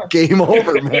 There you are. Game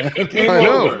over, man. I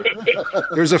know.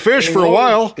 There's a fish for a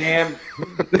while. Damn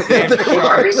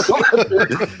sharks.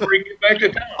 Bring it back to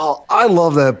town. Oh, I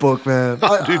love that book, man.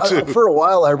 I do too. For a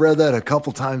while, I read that a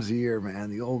couple times a year, man.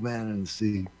 The Old Man in the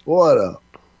Sea. What a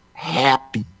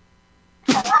happy,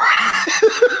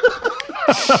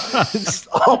 it's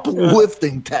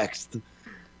uplifting text.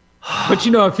 But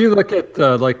you know, if you look at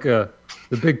the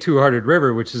Big Two-Hearted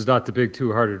River, which is not the Big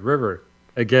Two-Hearted River,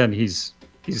 again, he's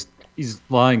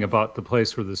lying about the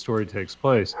place where the story takes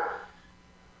place.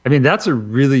 I mean, that's a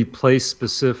really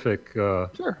place-specific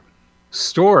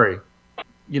story.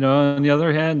 You know, on the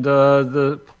other hand,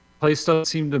 the place doesn't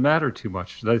seem to matter too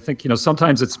much. I think, you know,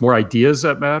 sometimes it's more ideas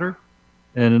that matter,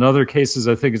 and in other cases,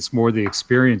 I think it's more the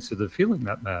experience or the feeling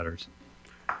that matters.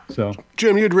 So,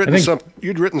 Jim, you'd written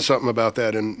something about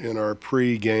that in our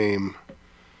pre-game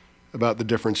about the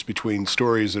difference between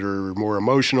stories that are more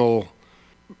emotional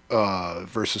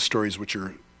versus stories which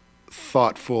are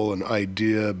thoughtful and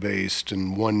idea-based,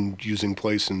 and one using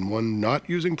place and one not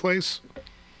using place.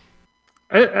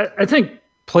 I think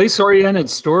place-oriented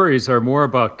stories are more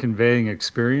about conveying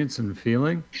experience and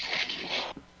feeling.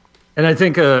 And I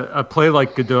think a play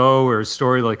like Godot or a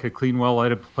story like A Clean,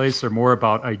 Well-Lighted Place are more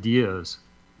about ideas,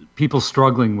 people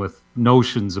struggling with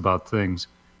notions about things.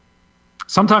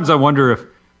 Sometimes I wonder if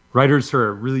writers who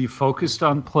are really focused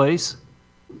on place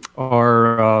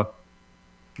are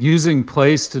using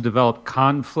place to develop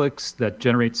conflicts that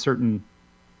generate certain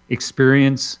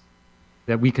experience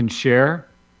that we can share,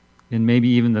 and maybe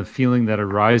even the feeling that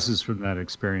arises from that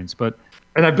experience.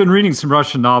 And I've been reading some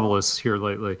Russian novelists here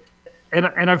lately, and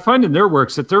I find in their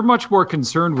works that they're much more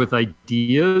concerned with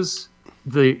ideas,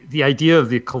 the idea of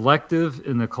the collective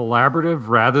and the collaborative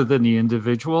rather than the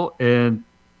individual. And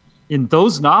in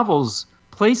those novels,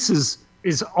 place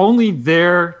is only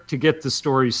there to get the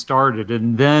story started,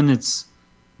 and then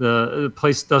the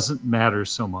place doesn't matter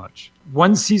so much.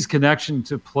 One sees connection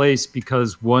to place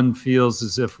because one feels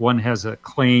as if one has a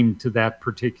claim to that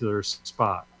particular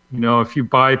spot. You know, if you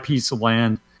buy a piece of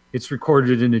land, it's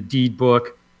recorded in a deed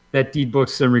book. That deed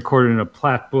book's then recorded in a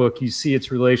plat book. You see its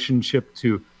relationship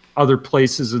to other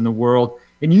places in the world,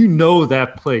 and you know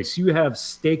that place. You have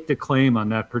staked a claim on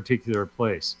that particular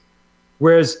place.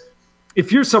 Whereas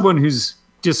if you're someone who's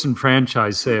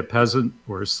disenfranchised, say a peasant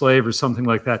or a slave or something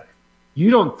like that, you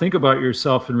don't think about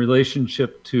yourself in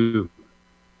relationship to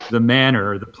the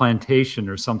manor or the plantation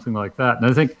or something like that. And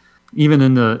I think even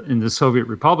in the Soviet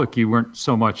Republic, you weren't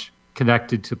so much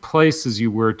connected to place as you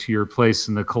were to your place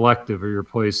in the collective or your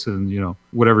place in, you know,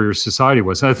 whatever your society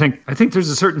was. And I think there's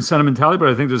a certain sentimentality, but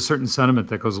I think there's a certain sentiment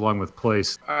that goes along with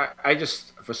place. I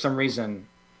just, for some reason,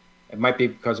 it might be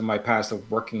because of my past of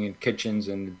working in kitchens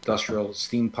and industrial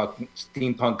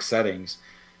steampunk settings,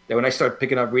 that when I started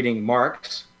picking up reading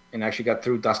Marx and actually got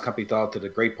through Das Kapital to the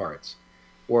great parts,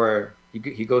 where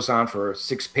he goes on for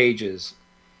 6 pages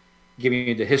giving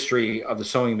you the history of the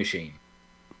sewing machine.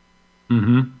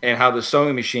 Mm-hmm. And how the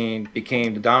sewing machine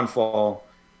became the downfall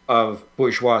of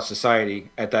bourgeois society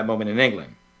at that moment in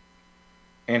England.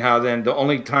 And how then the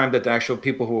only time that the actual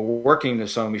people who were working the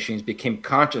sewing machines became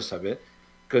conscious of it,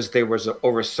 because there was an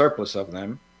over surplus of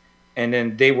them, and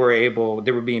then they were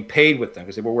being paid with them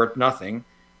because they were worth nothing,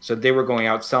 so they were going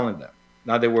out selling them.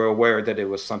 Now they were aware that it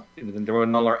was something, they were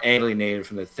no longer alienated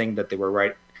from the thing that they were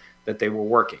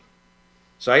working.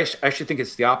 So I actually think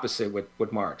it's the opposite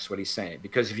with Marx, what he's saying.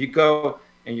 Because if you go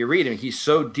and you read him, he's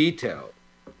so detailed.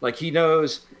 Like, he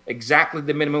knows exactly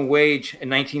the minimum wage in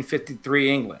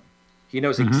 1953 England. He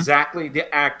knows exactly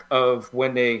the act of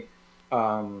when they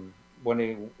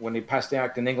passed the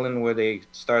act in England where they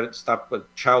stopped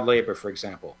with child labor, for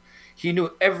example. He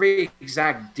knew every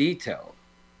exact detail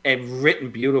and written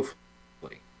beautifully,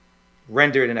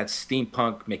 rendered in that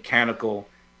steampunk, mechanical,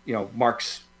 you know,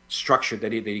 Marx structure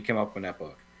that he came up with in that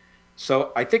book.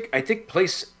 So I think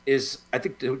place is, I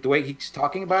think the way he's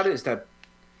talking about it is that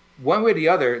one way or the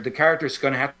other, the character's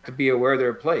going to have to be aware of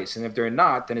their place, and if they're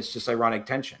not, then it's just ironic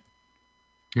tension.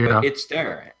 Yeah. But it's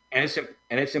there, and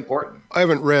it's important. I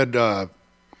haven't read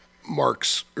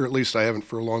Marx, or at least I haven't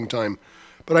for a long time.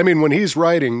 But I mean, when he's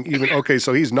writing,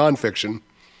 so he's nonfiction,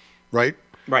 right?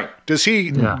 Right. Does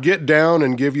he get down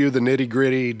and give you the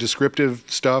nitty-gritty descriptive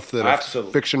stuff that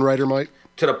Absolutely. a fiction writer might?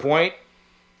 To the point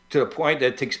to the point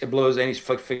that it blows any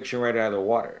fiction right out of the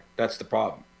water. That's the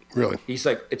problem. Really? He's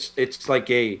like, it's like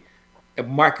a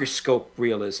microscope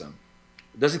realism.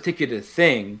 It doesn't take you to the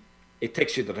thing, it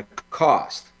takes you to the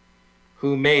cost.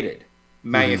 Who made it?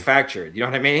 Manufactured. You know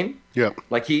what I mean? Yeah.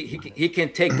 Like he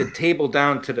can take the table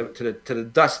down to the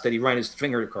dust that he ran his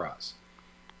finger across.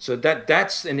 So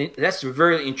that's a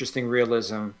very interesting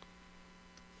realism,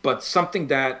 but something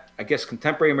that I guess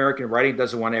contemporary American writing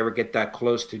doesn't want to ever get that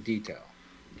close to detail.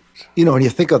 You know, when you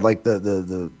think of like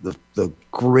the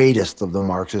greatest of the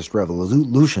Marxist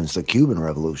revolutions, the Cuban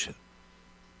Revolution,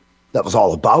 that was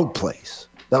all about place.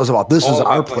 That was about this is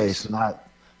our place, not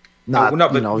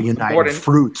United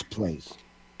Fruit's place.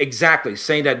 Exactly,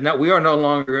 saying that we are no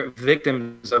longer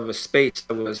victims of a space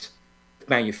that was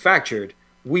manufactured.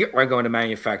 We are going to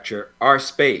manufacture our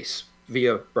space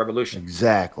via revolution.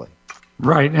 Exactly.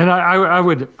 Right, and I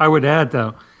would add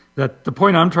though that the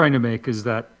point I'm trying to make is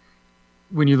that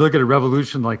when you look at a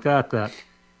revolution like that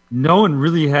no one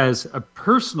really has a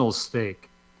personal stake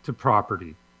to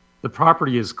property. The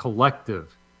property is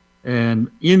collective. And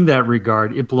in that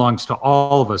regard, it belongs to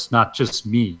all of us, not just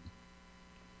me.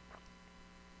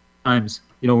 Sometimes,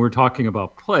 we're talking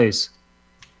about place.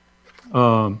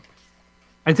 I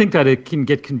think that it can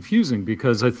get confusing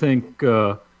because I think,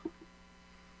 when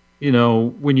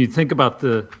you think about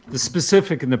the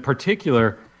specific and the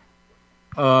particular,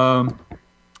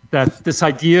 that this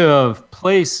idea of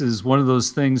place is one of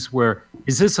those things where,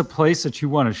 is this a place that you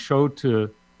want to show to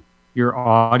your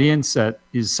audience that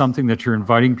is something that you're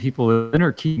inviting people in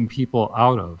or keeping people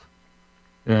out of,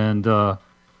 and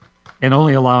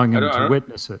only allowing them to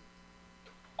witness it?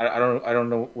 I don't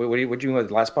know. What do you mean with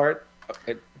the last part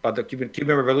about the Cuban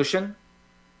Revolution?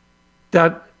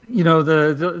 That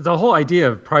the whole idea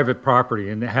of private property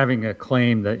and having a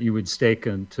claim that you would stake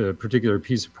into a particular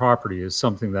piece of property is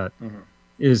something that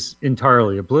is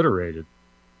entirely obliterated,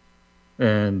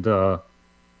 and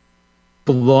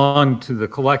belong to the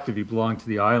collective. You belong to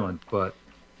the island. But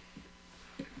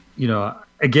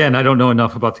again, I don't know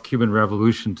enough about the Cuban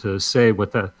Revolution to say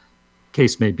what the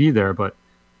case may be there, but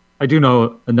I do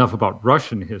know enough about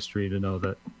Russian history to know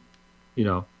that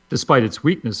despite its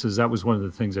weaknesses, that was one of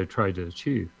the things I tried to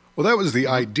achieve. Well, that was the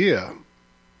idea,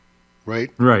 right?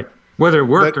 Right. Whether it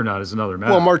worked or not is another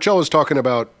matter. Well, Marcello's talking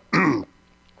about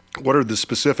what are the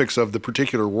specifics of the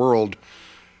particular world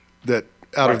that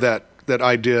out of that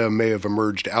idea may have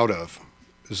emerged out of,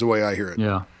 is the way I hear it.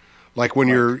 Yeah. Like when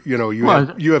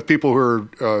you have people who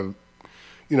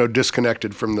are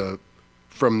disconnected from the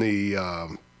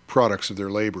products of their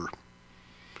labor,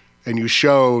 and you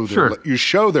show their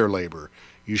labor,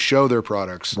 you show their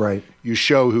products, right? You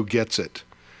show who gets it,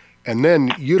 and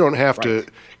then you don't have to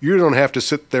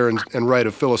sit there and write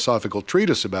a philosophical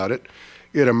treatise about it.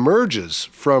 It emerges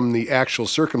from the actual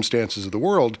circumstances of the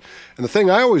world. And the thing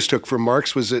I always took from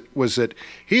Marx was that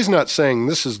he's not saying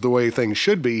this is the way things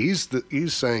should be.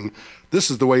 He's saying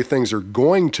this is the way things are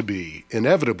going to be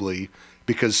inevitably,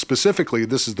 because specifically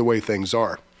this is the way things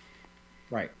are.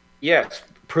 Right. Yes.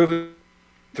 Proven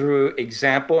through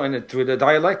example and through the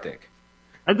dialectic.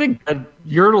 I think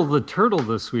Yertle the Turtle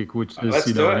this week, which is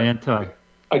an anti.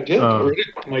 I did. I read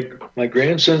it. My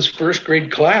grandson's first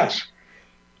grade class.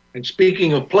 And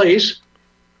speaking of place,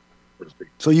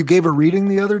 so you gave a reading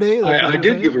the other day? I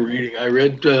did give a reading. I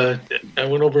read. I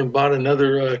went over and bought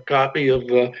another copy of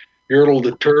Yertle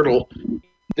the Turtle.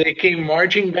 They came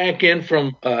marching back in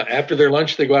from after their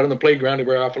lunch. They go out on the playground to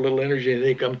burn off a little energy, and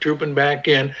they come trooping back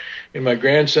in. And my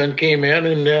grandson came in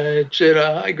and said,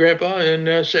 "Hi, Grandpa,"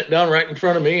 and sat down right in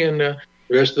front of me. And the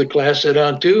rest of the class sat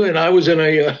down too. And I was in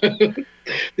a.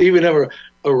 They even have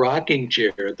a rocking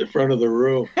chair at the front of the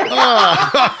room.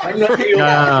 I'm not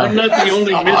the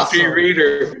only mystery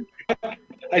reader.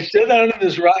 I sat down in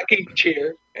this rocking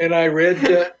chair and I read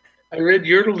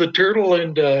Yertle the Turtle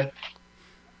and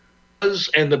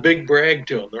the Big Brag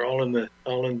Tune. They're all in the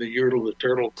Yertle the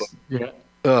Turtle book. Yeah.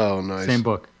 Oh, nice. Same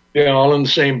book. Yeah, all in the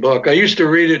same book. I used to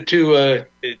read it to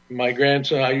my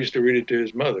grandson. I used to read it to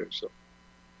his mother. So.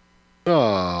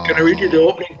 Oh. Can I read you the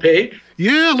opening page?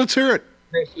 Yeah, let's hear it.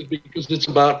 Because it's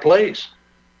about place.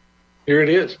 Here it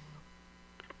is.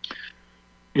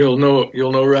 You'll know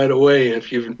right away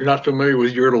if you're not familiar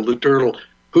with Yertle the Turtle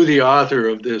who the author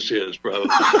of this is, probably.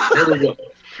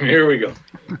 Here we go.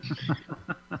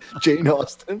 Jane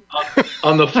Austen.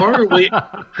 On the far away.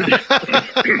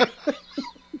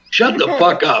 Shut the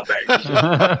fuck up,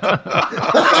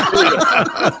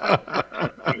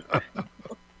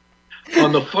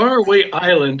 On the faraway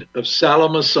island of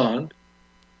Salamasand,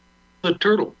 the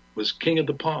turtle was king of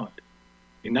the pond.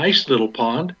 A nice little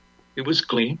pond. It was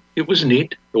clean. It was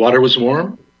neat. The water was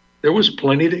warm. There was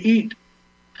plenty to eat.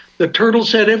 The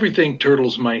turtles had everything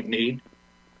turtles might need,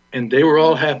 and they were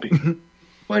all happy.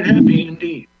 Quite happy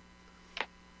indeed.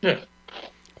 Yeah.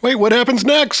 Wait, what happens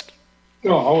next?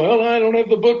 Oh, well, I don't have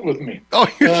the book with me. Oh,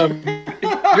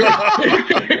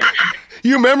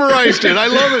 you memorized it. I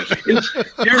love it. It's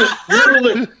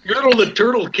Yertle the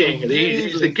Turtle King.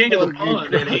 He's the king of the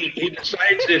pond, and he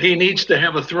decides that he needs to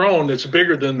have a throne that's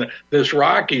bigger than this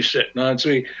rock he's sitting on.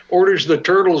 So he orders the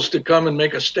turtles to come and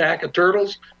make a stack of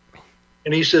turtles,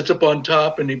 and he sits up on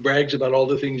top and he brags about all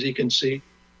the things he can see.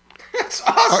 That's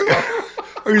awesome.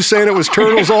 Are you saying it was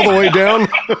turtles all the way down?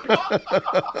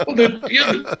 Well,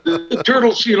 the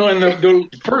turtles, and the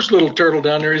first little turtle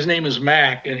down there, his name is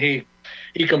Mac, and he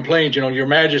complains, Your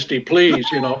Majesty, please,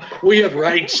 we have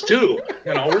rights too.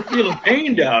 We're feeling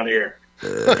pain down here.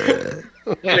 And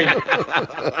the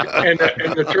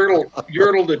turtle,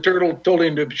 Yertle the turtle, told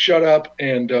him to shut up,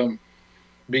 and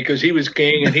because he was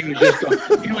king, and he was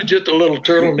just a little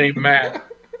turtle named Mac.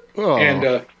 Oh.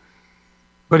 And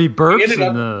but he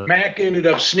burps. Mac ended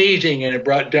up sneezing, and it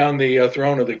brought down the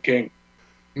throne of the king.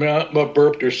 But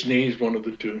burped or sneezed, one of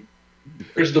the two.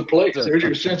 There's the place. There's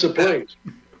your sense of place.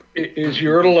 Is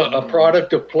Yertle a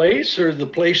product of place, or does the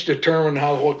place determine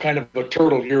what kind of a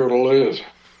turtle Yertle is?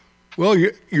 Well,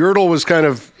 Yertle was kind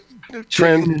of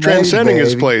transcending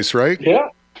his place, right? Yeah.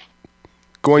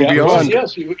 Going beyond. Well,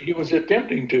 yes, he was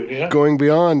attempting to, yeah. Going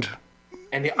beyond.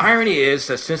 And the irony is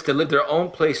that since they live their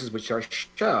own places, which are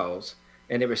shells,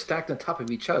 and they were stacked on top of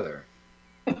each other.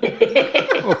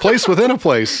 A place within a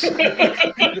place.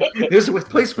 There's a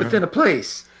place within a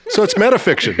place. So it's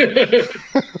metafiction.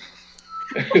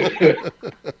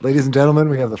 Ladies and gentlemen,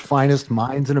 we have the finest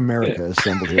minds in America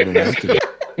assembled here tonight.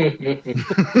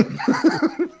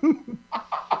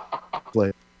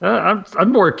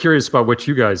 I'm more curious about what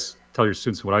you guys tell your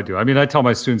students than what I do. I mean, I tell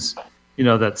my students,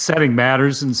 that setting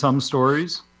matters in some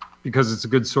stories because it's a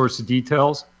good source of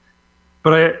details.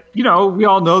 But we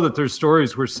all know that there's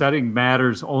stories where setting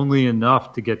matters only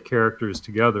enough to get characters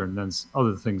together, and then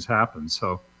other things happen.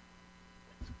 So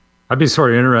I'd be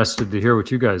sort of interested to hear what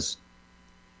you guys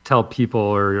tell people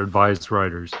or advise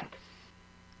writers.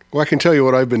 Well, I can tell you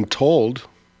what I've been told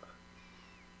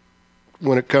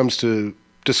when it comes to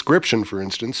description, for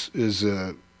instance, is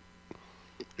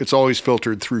it's always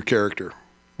filtered through character.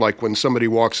 Like when somebody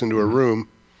walks into a room,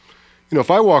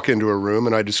 if I walk into a room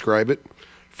and I describe it,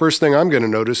 first thing I'm going to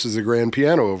notice is the grand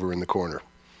piano over in the corner.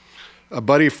 A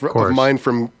buddy of mine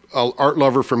from an art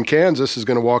lover from Kansas is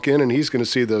going to walk in and he's going to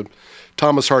see the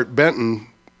Thomas Hart Benton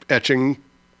etching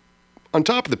on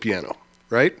top of the piano,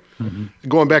 right? Mm-hmm.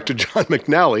 Going back to John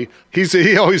McNally,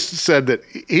 he always said that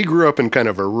he grew up in kind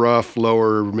of a rough,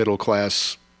 lower middle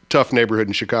class, tough neighborhood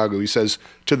in Chicago. He says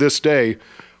to this day,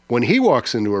 when he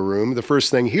walks into a room, the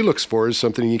first thing he looks for is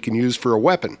something he can use for a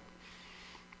weapon,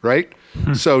 right?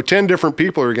 So 10 different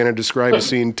people are going to describe a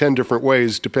scene 10 different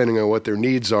ways depending on what their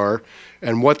needs are,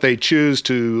 and what they choose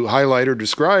to highlight or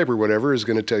describe or whatever is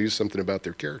going to tell you something about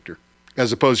their character,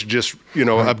 as opposed to just,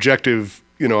 objective,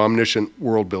 omniscient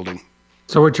world building.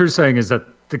 So what you're saying is that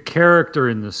the character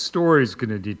in the story is going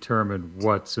to determine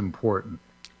what's important.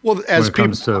 Well, as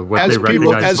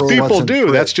people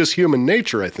do, that's just human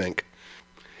nature, I think.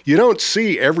 You don't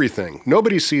see everything.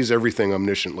 Nobody sees everything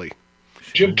omnisciently.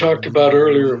 Jim talked about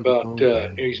earlier about,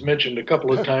 he's mentioned a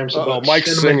couple of times about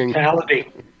sentimentality,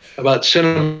 about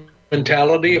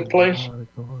sentimentality of place.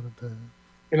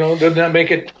 Doesn't that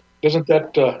make it, doesn't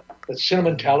that, the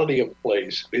sentimentality of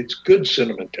place, it's good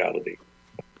sentimentality.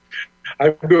 I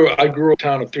grew up in a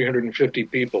town of 350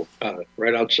 people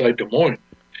right outside Des Moines,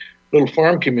 little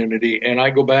farm community, and I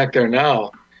go back there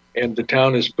now, and the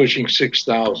town is pushing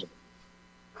 6,000.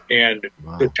 And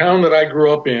the town that I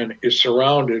grew up in is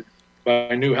surrounded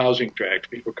by new housing tracts.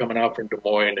 People coming out from Des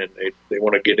Moines, and they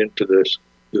want to get into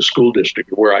the school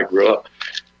district where I grew up.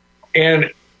 And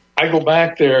I go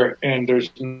back there, and there's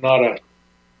not a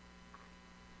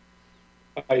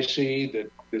I see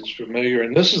that's familiar.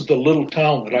 And this is the little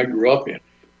town that I grew up in.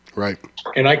 Right.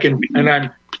 And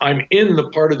I'm in the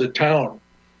part of the town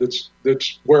that's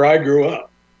where I grew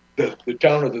up, the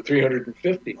town of the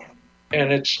 350.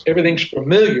 And everything's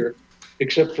familiar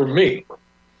except for me.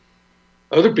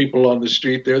 Other people on the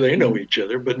street there, they know each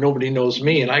other, but nobody knows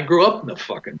me. And I grew up in the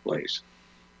fucking place.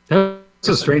 That's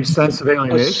a strange sense of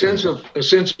alienation. A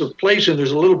sense of place, and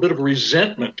there's a little bit of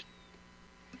resentment.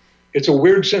 It's a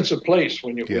weird sense of place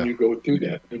when you go through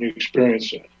that, when you experience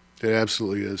that. It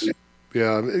absolutely is.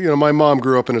 Yeah, my mom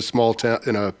grew up in a small town,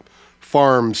 in a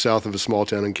farm south of a small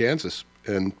town in Kansas,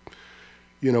 and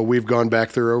we've gone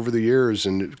back there over the years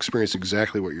and experienced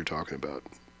exactly what you're talking about.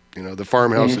 The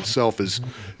farmhouse itself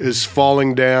is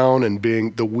falling down and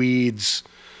being the weeds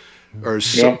or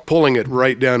pulling it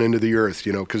right down into the earth,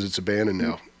 because it's abandoned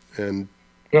now. And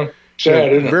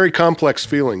sad, isn't it? Very complex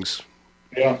feelings.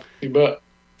 Yeah, you bet.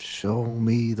 Show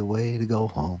me the way to go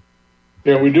home.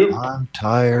 Yeah, we do. I'm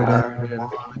tired and I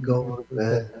want to go to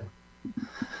bed.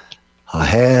 I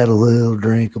had a little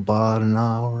drink about an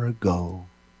hour ago.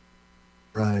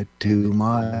 Right to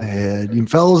my head. You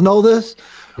fellas know this?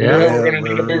 Yeah, we're going to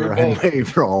need a bigger boat. I may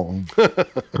roam.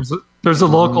 There's a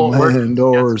local Land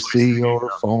or sea or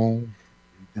foam.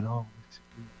 Do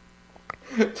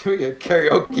we get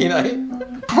karaoke night?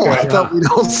 Oh, I thought we'd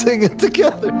all sing it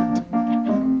together.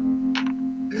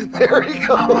 There we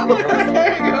go.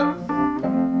 There you go.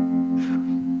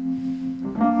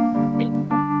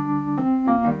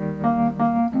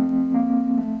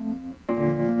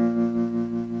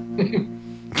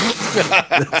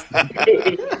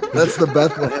 That's the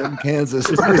Bethlehem, Kansas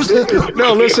version.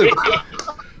 No, listen.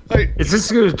 Is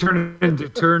this going to turn into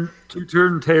two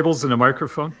turntables and a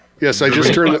microphone? Yes, I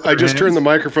just turned the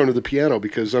microphone to the piano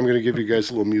because I'm going to give you guys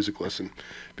a little music lesson.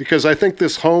 Because I think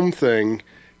this home thing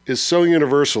is so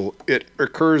universal, it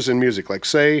occurs in music. Like,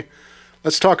 say,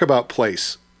 let's talk about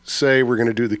place. Say we're going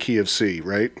to do the key of C,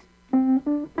 right?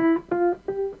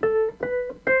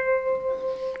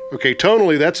 Okay,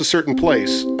 tonally, that's a certain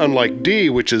place, unlike D,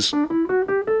 which is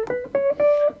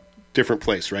different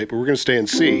place, right? But we're going to stay in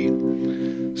C.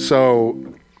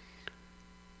 So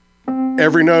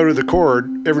every note of the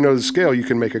chord, every note of the scale, you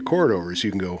can make a chord over. So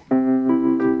you can go.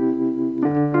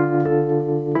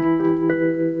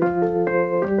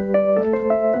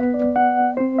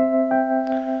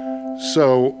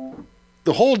 So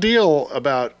the whole deal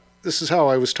about, this is how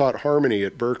I was taught harmony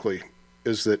at Berkeley,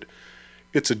 is that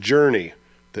it's a journey.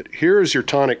 That here is your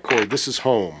tonic chord. This is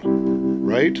home,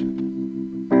 right?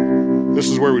 This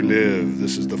is where we live.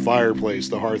 This is the fireplace,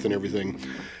 the hearth, and everything.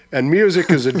 And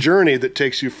music is a journey that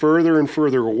takes you further and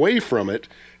further away from it.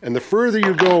 And the further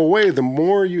you go away, the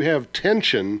more you have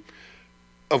tension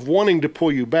of wanting to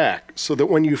pull you back, so that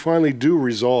when you finally do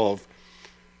resolve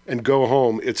and go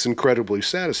home, it's incredibly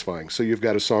satisfying. So you've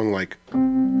got a song like...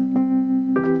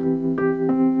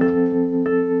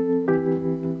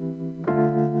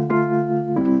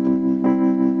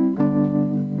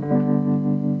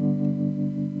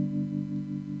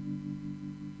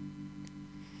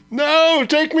 No,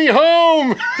 take me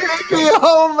home. Take me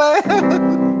home,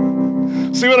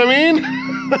 man. See what I mean?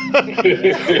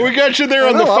 We got you there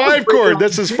on the 5 chord.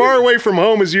 That's as far away from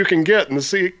home as you can get in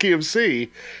the key of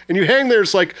C. And you hang there,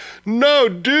 it's like, no,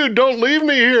 dude, don't leave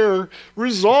me here.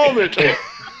 Resolve it.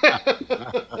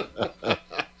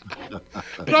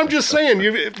 But I'm just saying,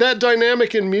 that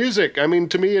dynamic in music, I mean,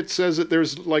 to me it says that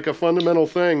there's like a fundamental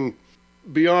thing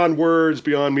beyond words,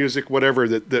 beyond music, whatever,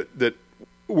 that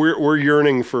we're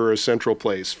yearning for a central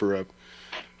place, for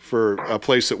a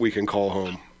place that we can call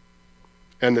home,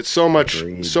 and that so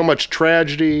much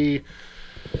tragedy,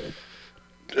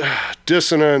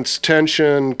 dissonance,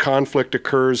 tension, conflict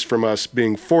occurs from us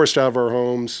being forced out of our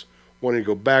homes, wanting to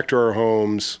go back to our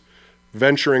homes,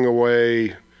 venturing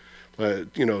away.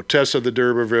 Tessa the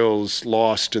D'Urberville's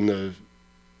lost in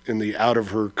the out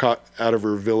of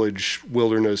her village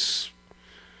wilderness.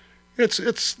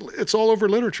 It's all over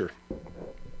literature.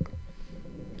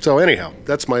 So anyhow,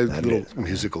 that's my little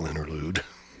musical interlude.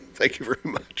 Thank you very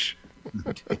much.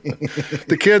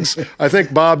 The kids, I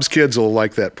think Bob's kids will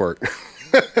like that part.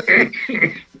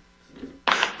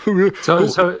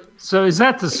 So is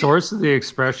that the source of the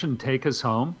expression "take us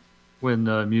home" when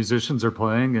musicians are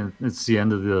playing and it's the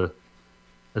end of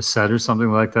a set or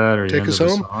something like that, or take us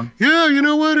home? Song? Yeah, you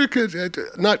know what? It could,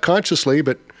 not consciously,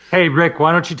 but hey, Rick,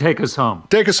 why don't you take us home?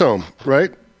 Take us home,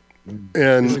 right?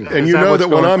 And you know that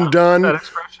when I'm done,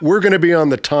 we're going to be on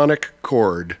the tonic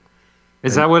chord.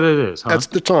 Is that what it is? Huh? That's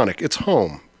the tonic. It's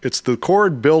home. It's the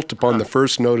chord built upon the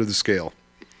first note of the scale.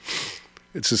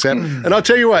 It's the same. And I'll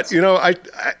tell you what, I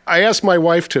asked my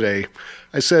wife today,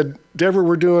 I said, Deborah,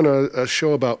 we're doing a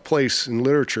show about place in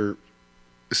literature.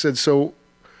 I said, so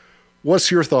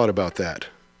what's your thought about that?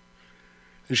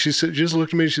 And she just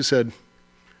looked at me and she said,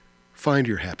 find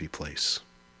your happy place.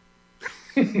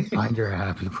 Find your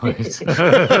happy place.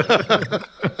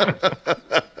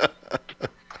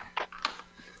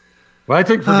 Well, I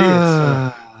think for me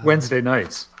it's Wednesday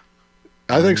nights.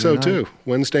 I think so too.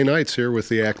 Wednesday nights here with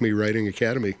the ACME Writing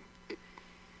Academy,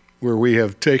 where we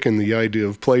have taken the idea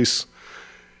of place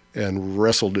and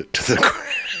wrestled it to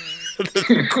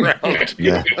the ground.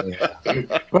 Yeah.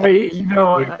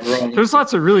 Well, there's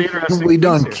lots of really interesting. We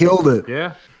done killed it.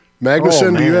 Yeah.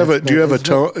 Magnuson,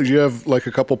 do you have like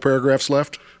a couple paragraphs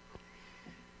left?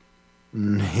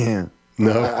 Yeah.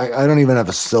 No, I don't even have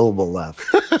a syllable left.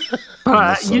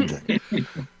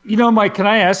 Mike, can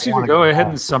I ask you to go ahead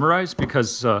and summarize?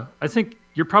 Because I think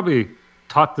you're probably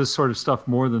taught this sort of stuff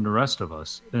more than the rest of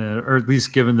us, or at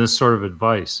least given this sort of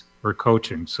advice or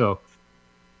coaching. So,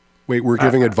 wait, we're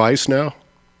giving advice now?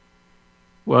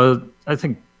 Well, I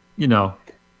think,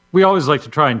 we always like to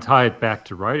try and tie it back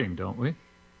to writing, don't we?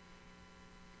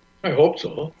 I hope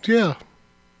so. Yeah.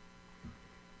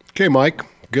 Okay, Mike,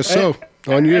 guess so.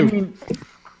 On you.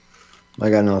 I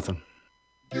got nothing.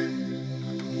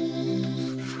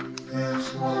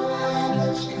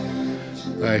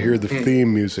 I hear the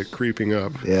theme music creeping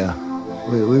up. Yeah.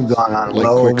 We've gone on Like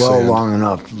well quicksand. long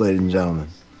enough, ladies and gentlemen.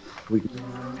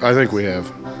 I think we have.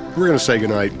 We're going to say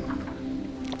goodnight.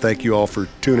 Thank you all for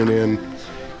tuning in,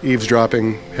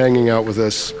 eavesdropping, hanging out with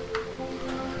us.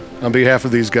 On behalf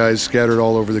of these guys scattered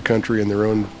all over the country in their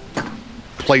own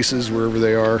places, wherever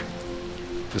they are,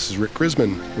 this is Rick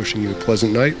Krizman wishing you a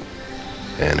pleasant night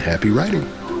and happy writing.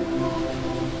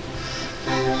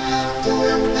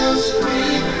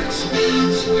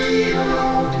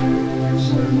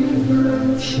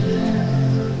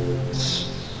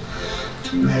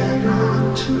 To hang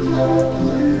on to all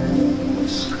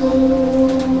this gold.